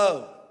said,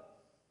 go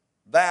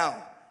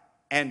thou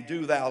and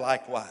do thou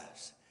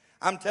likewise.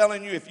 I'm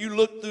telling you, if you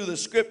look through the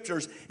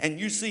scriptures and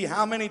you see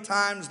how many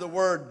times the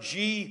word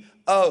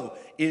G-O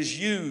is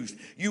used,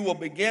 you will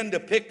begin to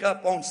pick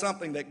up on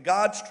something that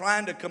God's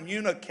trying to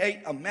communicate,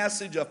 a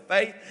message of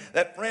faith.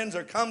 That, friends,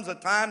 there comes a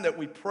time that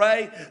we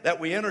pray, that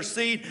we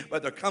intercede,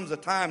 but there comes a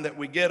time that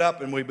we get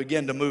up and we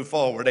begin to move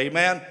forward.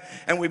 Amen?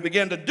 And we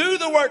begin to do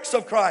the works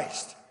of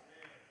Christ.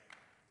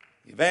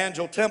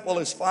 Evangel Temple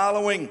is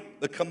following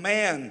the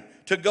command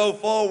to go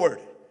forward.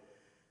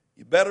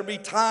 You better be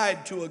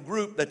tied to a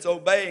group that's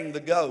obeying the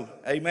go,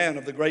 amen,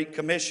 of the Great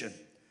Commission.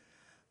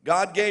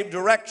 God gave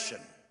direction,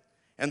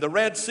 and the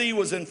Red Sea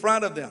was in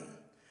front of them.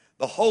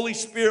 The Holy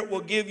Spirit will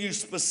give you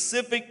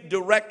specific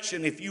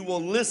direction if you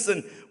will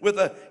listen with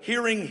a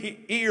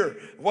hearing ear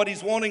what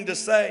he's wanting to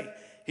say.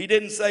 He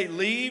didn't say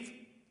leave.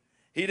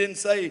 He didn't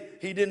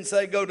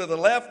say go to the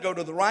left, go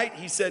to the right.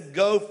 He said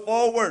go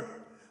forward.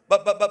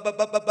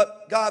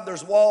 But God,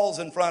 there's walls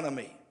in front of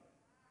me.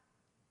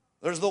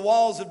 There's the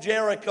walls of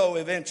Jericho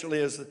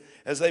eventually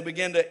as they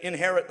begin to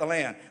inherit the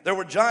land. There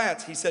were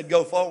giants, he said,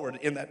 go forward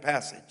in that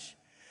passage.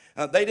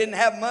 They didn't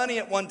have money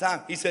at one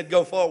time. He said,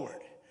 go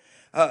forward.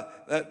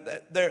 The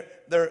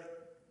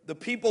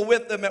people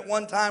with them at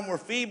one time were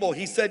feeble.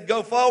 He said,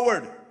 go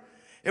forward.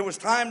 It was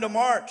time to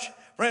march.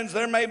 Friends,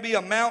 there may be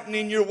a mountain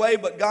in your way,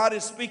 but God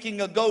is speaking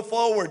a go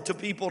forward to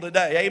people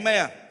today.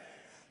 Amen.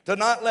 To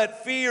not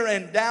let fear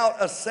and doubt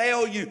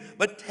assail you,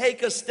 but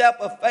take a step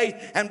of faith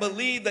and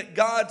believe that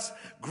God's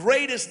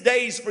greatest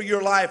days for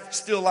your life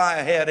still lie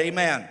ahead.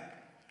 Amen.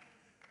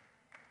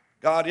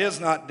 God is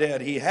not dead.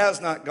 He has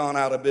not gone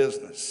out of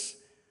business.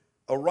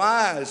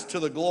 Arise to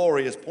the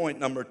glory is point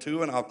number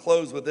 2, and I'll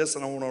close with this,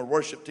 and I want our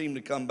worship team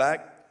to come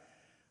back.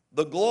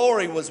 The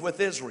glory was with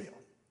Israel.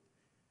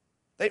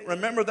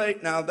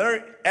 Now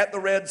they're at the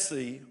Red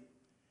Sea.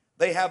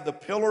 They have the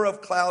pillar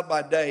of cloud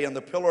by day and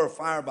the pillar of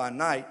fire by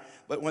night.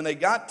 But when they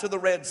got to the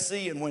Red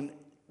Sea and when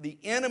the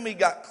enemy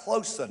got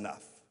close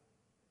enough,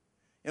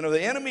 you know,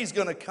 the enemy's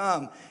going to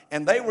come,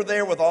 and they were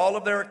there with all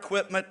of their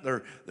equipment,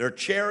 their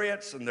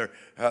chariots and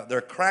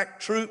their crack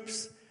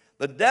troops.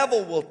 The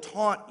devil will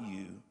taunt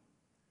you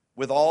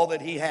with all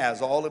that he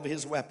has, all of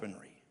his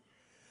weaponry.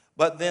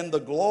 But then the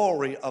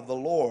glory of the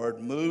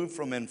Lord moved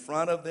from in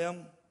front of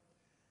them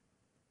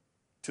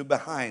to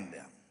behind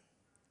them.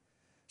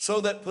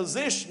 So that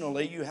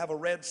positionally you have a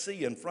Red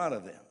Sea in front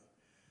of them.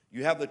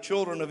 You have the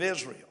children of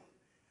Israel.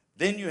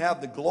 Then you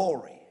have the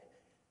glory.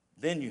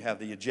 Then you have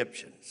the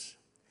Egyptians.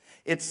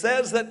 It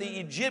says that the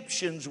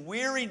Egyptians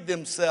wearied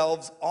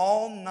themselves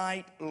all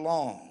night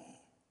long.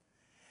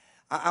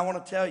 I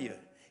want to tell you,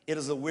 it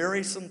is a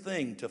wearisome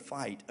thing to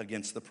fight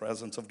against the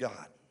presence of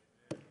God.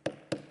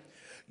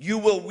 You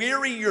will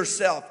weary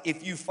yourself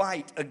if you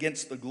fight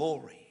against the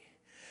glory.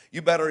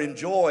 You better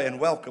enjoy and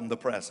welcome the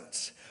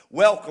presence.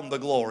 Welcome the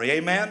glory.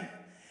 Amen?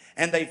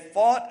 And they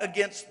fought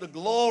against the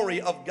glory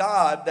of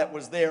God that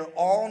was there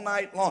all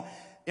night long.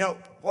 You know,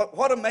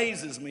 what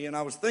amazes me, and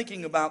I was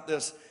thinking about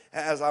this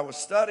as I was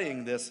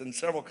studying this in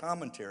several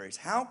commentaries,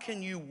 how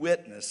can you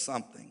witness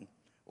something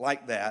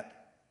like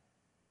that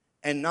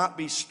and not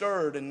be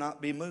stirred and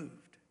not be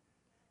moved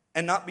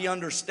and not be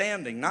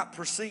understanding, not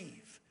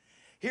perceive?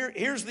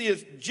 Here's the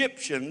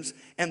Egyptians,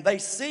 and they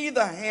see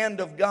the hand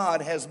of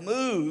God has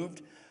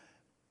moved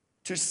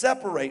to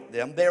separate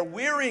them. They're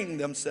wearying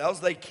themselves.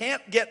 They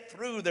can't get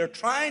through. They're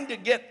trying to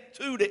get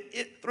through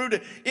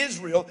to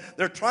Israel.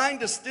 They're trying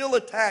to still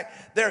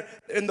attack. They're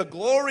in the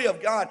glory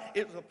of God.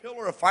 It was a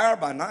pillar of fire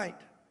by night.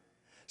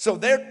 So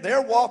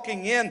they're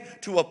walking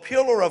into a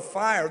pillar of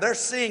fire. They're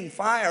seeing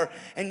fire,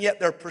 and yet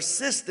they're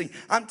persisting.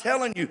 I'm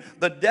telling you,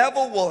 the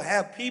devil will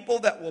have people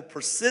that will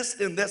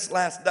persist in this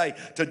last day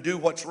to do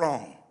what's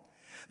wrong.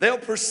 They'll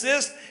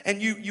persist,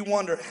 and you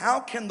wonder,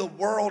 how can the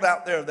world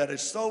out there that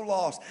is so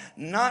lost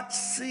not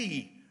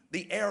see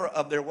the error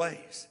of their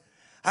ways?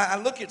 I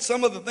look at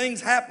some of the things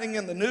happening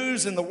in the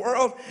news in the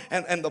world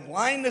and the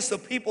blindness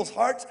of people's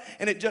hearts,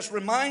 and it just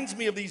reminds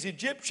me of these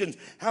Egyptians,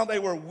 how they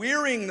were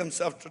wearying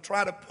themselves to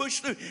try to push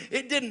through.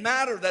 It didn't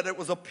matter that it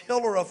was a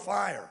pillar of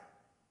fire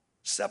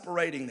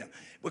separating them,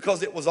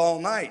 because it was all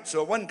night.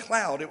 So it wasn't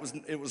cloud, it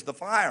was the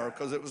fire,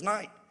 because it was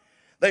night.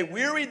 They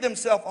wearied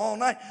themselves all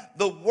night.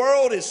 The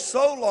world is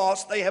so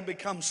lost, they have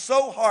become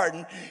so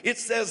hardened. It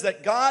says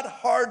that God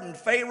hardened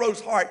Pharaoh's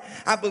heart.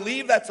 I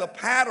believe that's a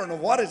pattern of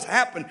what has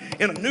happened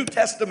in a New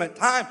Testament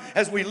time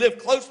as we live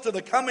close to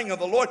the coming of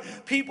the Lord.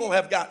 People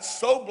have got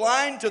so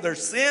blind to their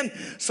sin,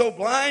 so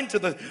blind to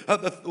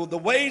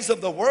the ways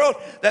of the world,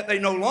 that they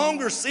no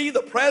longer see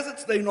the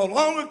presence. They no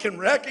longer can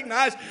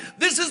recognize,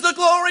 this is the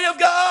glory of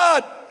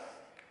God.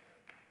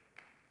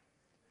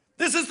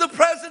 This is the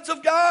presence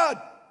of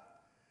God.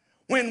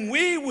 When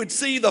we would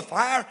see the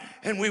fire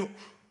and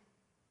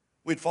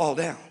we'd fall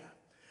down,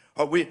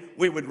 or we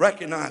would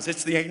recognize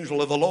it's the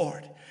angel of the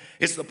Lord.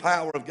 It's the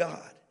power of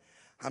God.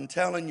 I'm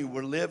telling you,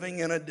 we're living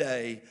in a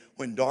day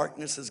when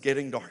darkness is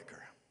getting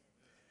darker.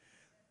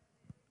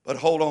 But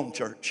hold on,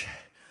 church.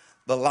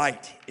 The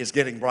light is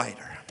getting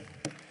brighter.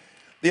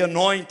 The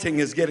anointing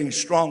is getting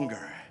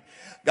stronger.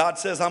 God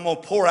says, I'm going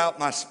to pour out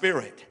my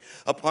spirit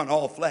upon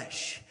all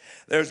flesh.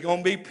 There's going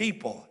to be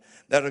people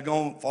that are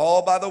going to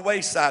fall by the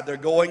wayside. They're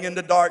going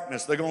into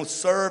darkness. They're going to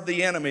serve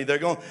the enemy. They're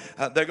going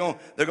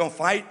to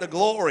fight the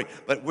glory.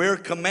 But we're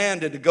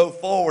commanded to go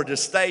forward, to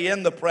stay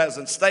in the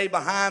presence, stay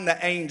behind the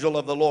angel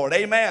of the Lord.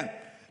 Amen.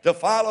 To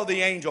follow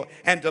the angel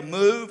and to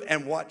move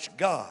and watch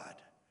God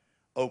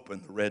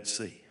open the Red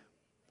Sea.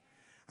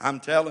 I'm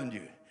telling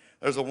you,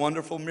 there's a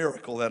wonderful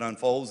miracle that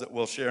unfolds that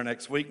we'll share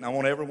next week. And I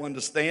want everyone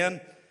to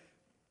stand.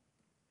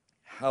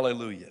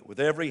 Hallelujah. With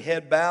every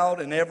head bowed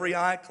and every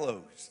eye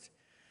closed.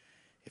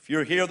 If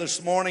you're here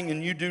this morning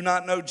and you do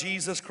not know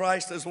Jesus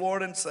Christ as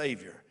Lord and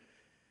Savior,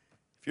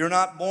 if you're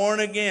not born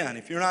again,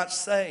 if you're not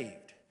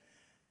saved,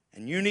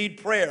 and you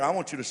need prayer, I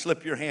want you to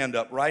slip your hand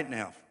up right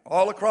now,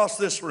 all across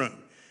this room.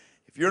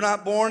 If you're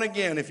not born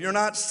again, if you're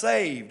not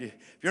saved,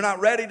 if you're not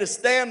ready to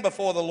stand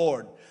before the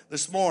Lord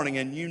this morning,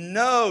 and you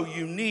know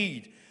you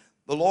need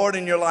the Lord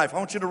in your life, I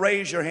want you to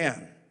raise your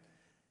hand.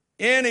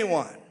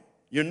 Anyone,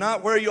 you're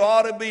not where you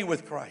ought to be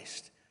with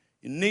Christ.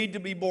 You need to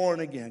be born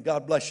again.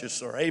 God bless you,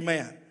 sir.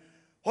 Amen.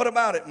 What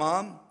about it,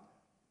 Mom?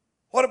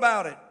 What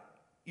about it?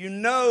 You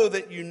know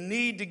that you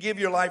need to give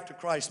your life to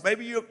Christ.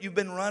 Maybe you've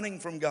been running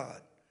from God,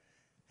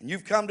 and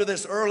you've come to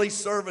this early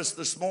service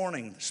this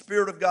morning. The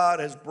Spirit of God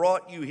has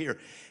brought you here,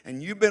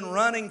 and you've been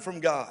running from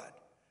God.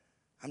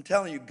 I'm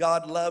telling you,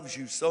 God loves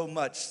you so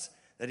much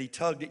that He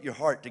tugged at your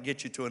heart to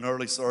get you to an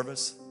early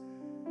service.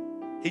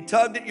 He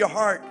tugged at your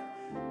heart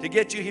to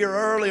get you here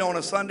early on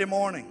a Sunday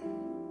morning,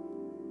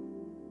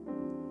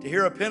 to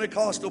hear a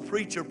Pentecostal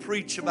preacher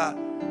preach about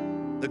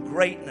the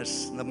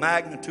greatness and the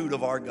magnitude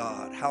of our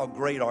God, how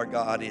great our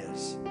God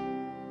is.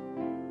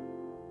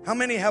 How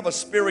many have a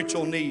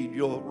spiritual need?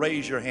 You'll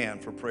raise your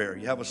hand for prayer.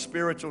 You have a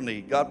spiritual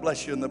need. God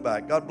bless you in the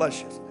back. God bless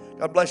you.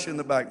 God bless you in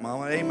the back,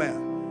 Mama.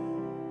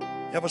 Amen.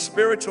 You have a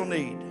spiritual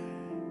need.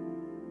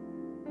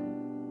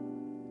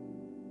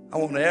 I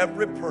want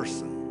every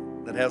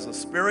person that has a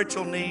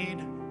spiritual need,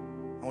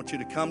 I want you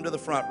to come to the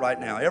front right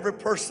now. Every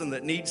person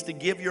that needs to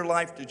give your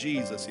life to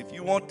Jesus, if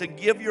you want to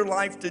give your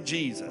life to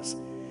Jesus,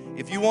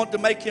 if you want to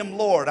make Him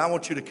Lord, I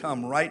want you to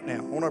come right now.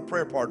 I want our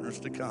prayer partners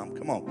to come.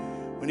 Come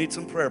on. We need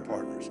some prayer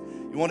partners.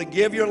 You want to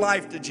give your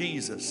life to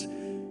Jesus.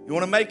 You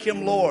want to make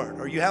Him Lord,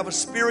 or you have a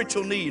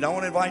spiritual need, I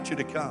want to invite you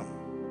to come.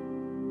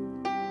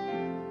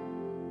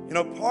 You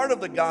know, part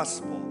of the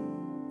gospel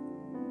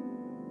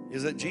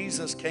is that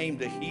Jesus came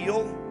to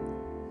heal,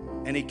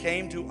 and He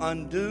came to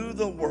undo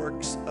the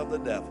works of the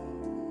devil.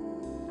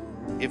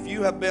 If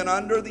you have been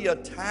under the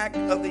attack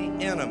of the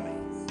enemy,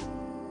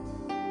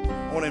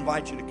 I want to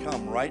invite you to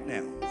come right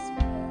now.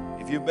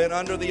 If you've been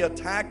under the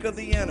attack of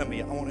the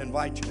enemy, I want to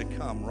invite you to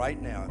come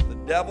right now. If the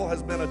devil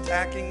has been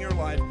attacking your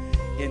life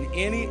in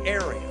any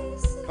area,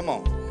 come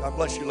on. God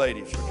bless you,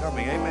 ladies, for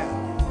coming.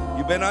 Amen.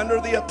 You've been under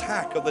the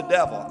attack of the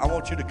devil. I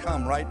want you to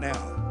come right now.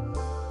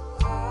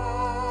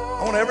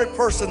 I want every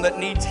person that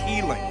needs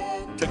healing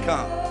to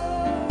come.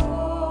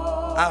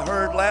 I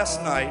heard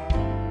last night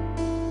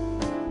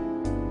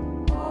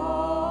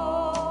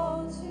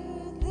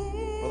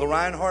Brother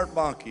Reinhard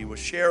Bonnke was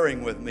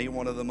sharing with me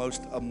one of the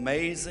most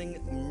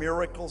amazing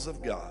miracles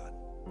of God.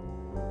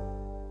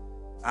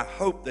 I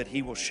hope that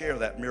he will share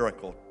that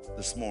miracle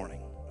this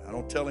morning. I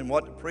don't tell him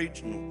what to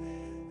preach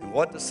and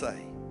what to say.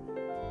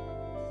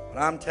 But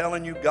I'm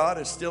telling you, God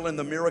is still in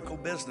the miracle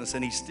business,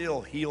 and He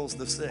still heals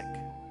the sick.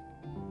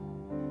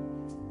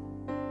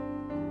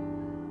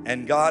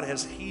 And God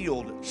has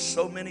healed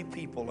so many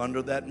people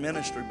under that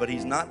ministry, but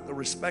He's not the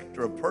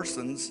respecter of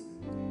persons.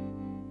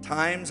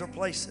 times or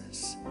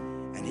places.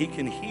 And He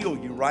can heal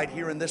you right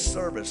here in this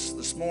service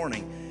this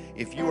morning.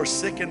 If you are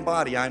sick in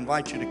body, I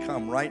invite you to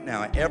come right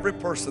now. Every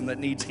person that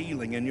needs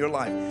healing in your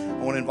life, I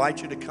want to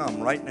invite you to come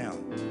right now.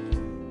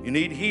 You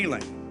need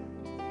healing.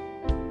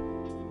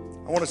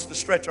 I want us to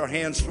stretch our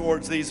hands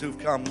towards these who've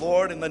come.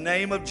 Lord, in the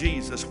name of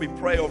Jesus, we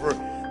pray over,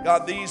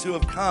 God, these who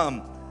have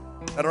come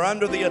that are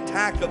under the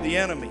attack of the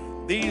enemy.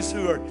 These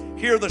who are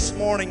here this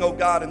morning, oh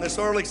God, in this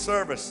early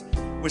service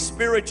with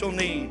spiritual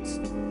needs.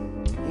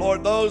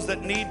 Lord, those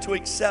that need to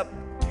accept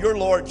your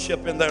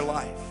lordship in their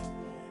life.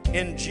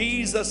 In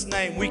Jesus'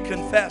 name, we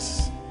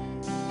confess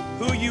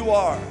who you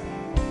are,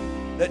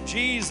 that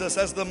Jesus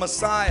as the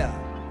Messiah,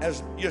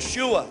 as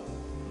Yeshua,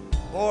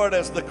 Lord,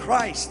 as the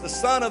Christ, the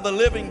Son of the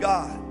living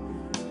God,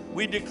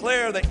 we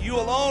declare that you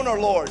alone are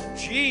Lord.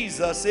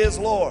 Jesus is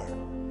Lord.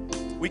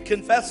 We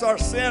confess our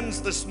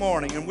sins this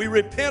morning, and we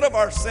repent of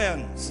our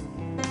sins,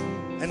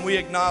 and we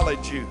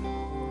acknowledge you,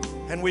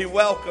 and we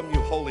welcome you,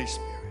 Holy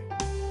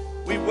Spirit.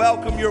 We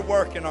welcome your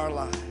work in our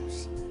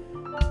lives.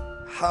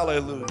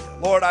 Hallelujah.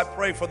 Lord, I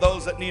pray for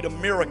those that need a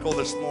miracle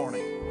this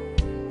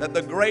morning, that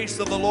the grace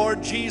of the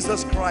Lord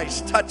Jesus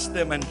Christ touch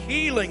them and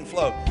healing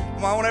flow.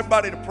 Come on, I want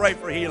everybody to pray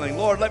for healing.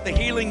 Lord, let the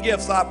healing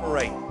gifts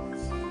operate.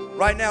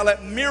 Right now,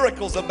 let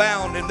miracles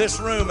abound in this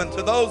room and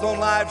to those on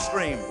live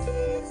stream.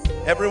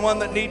 Everyone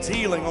that needs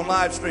healing on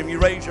live stream, you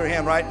raise your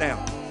hand right now.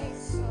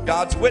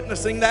 God's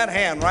witnessing that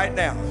hand right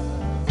now.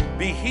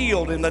 Be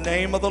healed in the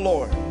name of the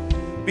Lord.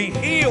 Be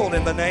healed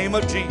in the name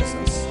of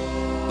Jesus.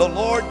 The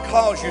Lord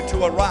calls you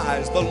to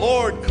arise. The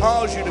Lord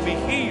calls you to be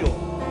healed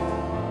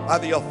by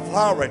the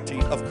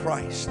authority of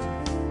Christ,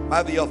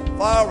 by the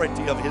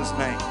authority of His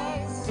name.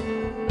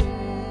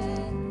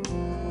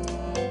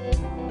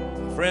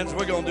 Friends,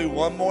 we're going to do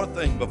one more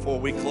thing before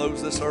we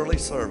close this early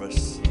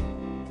service.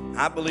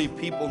 I believe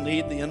people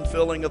need the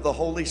infilling of the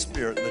Holy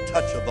Spirit, the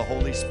touch of the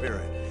Holy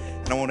Spirit.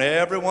 And I want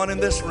everyone in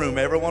this room,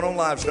 everyone on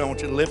live stream, I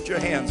want you to lift your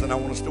hands, and I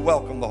want us to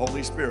welcome the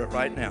Holy Spirit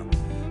right now.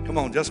 Come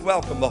on, just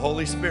welcome the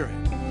Holy Spirit.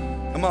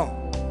 Come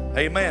on.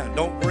 Amen.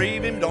 Don't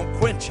grieve Him. Don't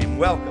quench Him.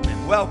 Welcome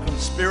Him. Welcome,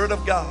 Spirit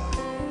of God.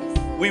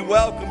 We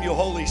welcome you,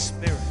 Holy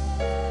Spirit.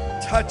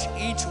 Touch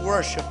each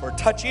worshiper.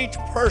 Touch each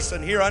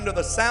person here under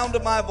the sound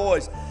of my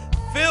voice.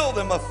 Fill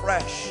them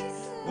afresh.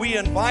 We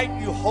invite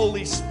you,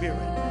 Holy Spirit.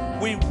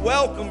 We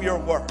welcome your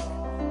work.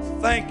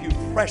 Thank you,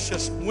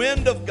 precious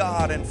wind of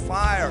God and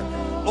fire.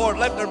 Lord,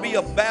 let there be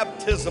a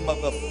baptism of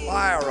the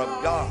fire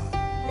of God.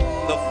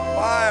 The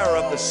fire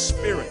of the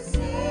Spirit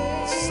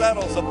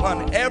settles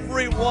upon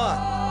everyone.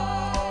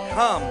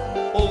 Come,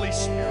 Holy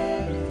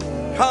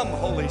Spirit. Come,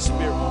 Holy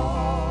Spirit.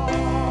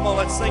 Come on,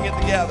 let's sing it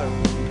together.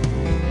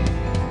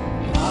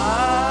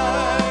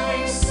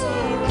 I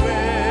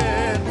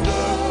surrender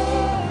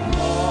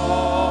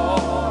all.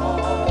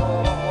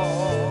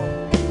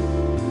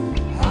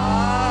 I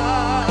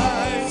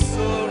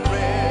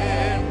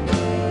surrender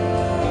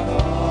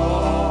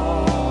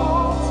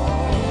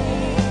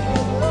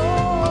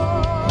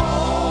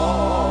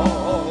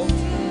all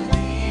to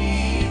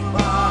Thee,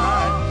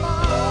 my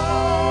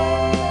blessed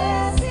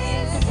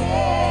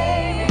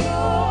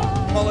Savior.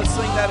 Come on, let's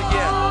sing that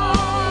again.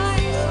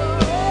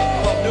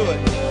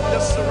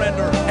 Just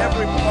surrender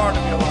every part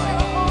of your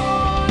life.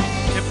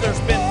 If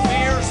there's been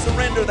fear,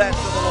 surrender that to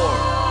the Lord.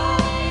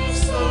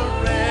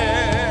 Surrender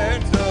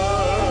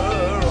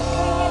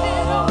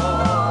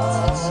all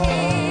to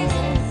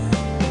Jesus.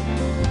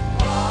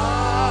 I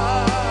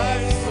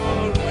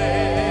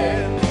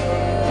surrender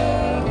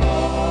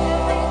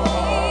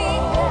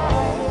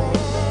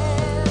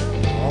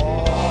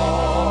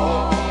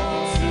all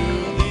to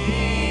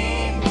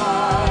Thee,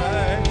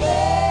 my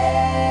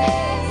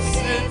blessed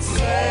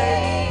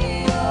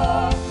Savior.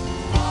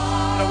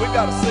 We've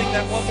got to sing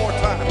that one more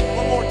time.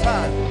 One more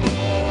time.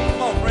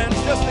 Come on, friends.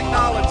 Just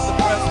acknowledge the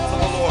presence of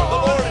the Lord. The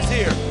Lord is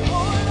here.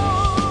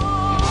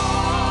 I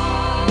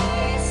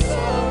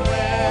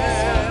surrender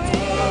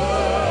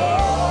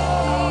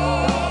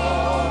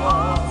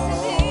all to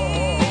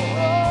Thee.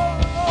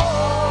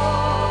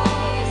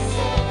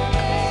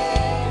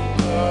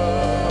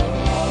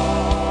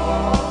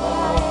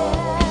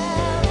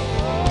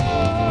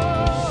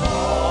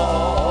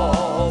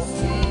 All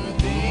to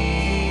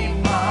Thee,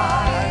 my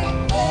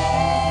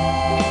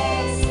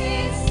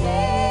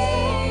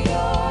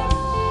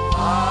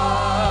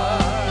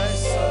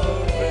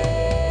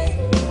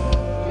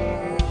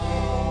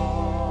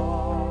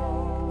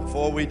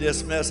Before we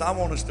dismiss, I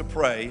want us to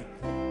pray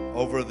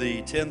over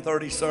the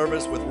 10:30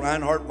 service with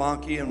Reinhard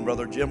Bonnke and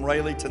Brother Jim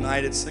Raley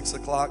tonight at 6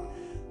 o'clock.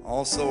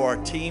 Also, our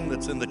team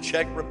that's in the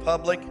Czech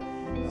Republic,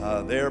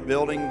 they're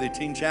building the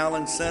Teen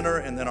Challenge Center,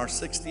 and then our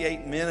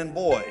 68 men and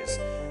boys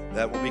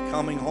that will be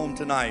coming home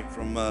tonight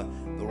from the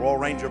Royal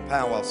Ranger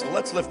Powwow. So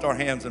let's lift our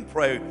hands and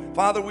pray.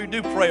 Father, we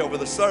do pray over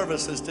the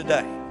services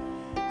today.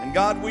 And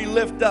God, we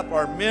lift up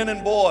our men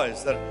and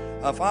boys that,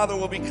 Father,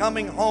 will be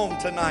coming home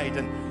tonight,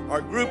 and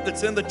our group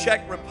that's in the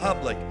Czech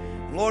Republic.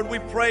 And Lord, we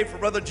pray for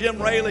Brother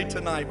Jim Raley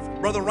tonight, for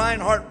Brother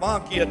Reinhard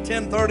Bonnke at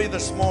 10:30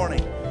 this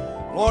morning.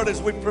 Lord,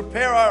 as we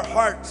prepare our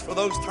hearts for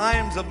those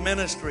times of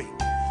ministry,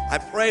 I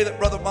pray that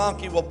Brother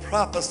Monkey will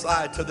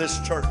prophesy to this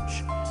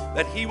church,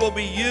 that he will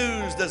be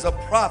used as a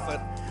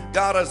prophet,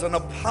 God, as an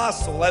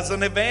apostle, as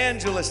an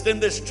evangelist in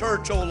this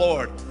church, oh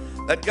Lord.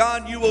 That,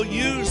 God, you will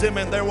use him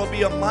and there will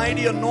be a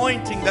mighty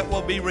anointing that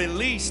will be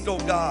released, oh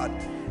God.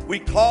 We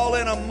call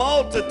in a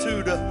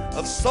multitude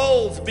of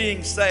souls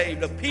being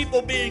saved, of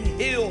people being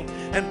healed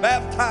and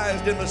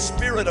baptized in the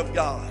Spirit of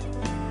God.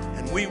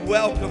 And we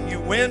welcome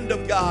you, wind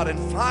of God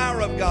and fire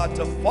of God,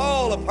 to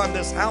fall upon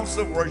this house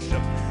of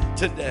worship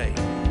today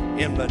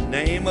in the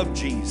name of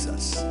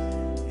Jesus.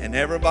 And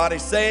everybody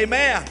say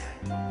amen.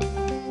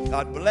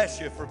 God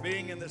bless you for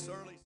being in this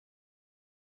early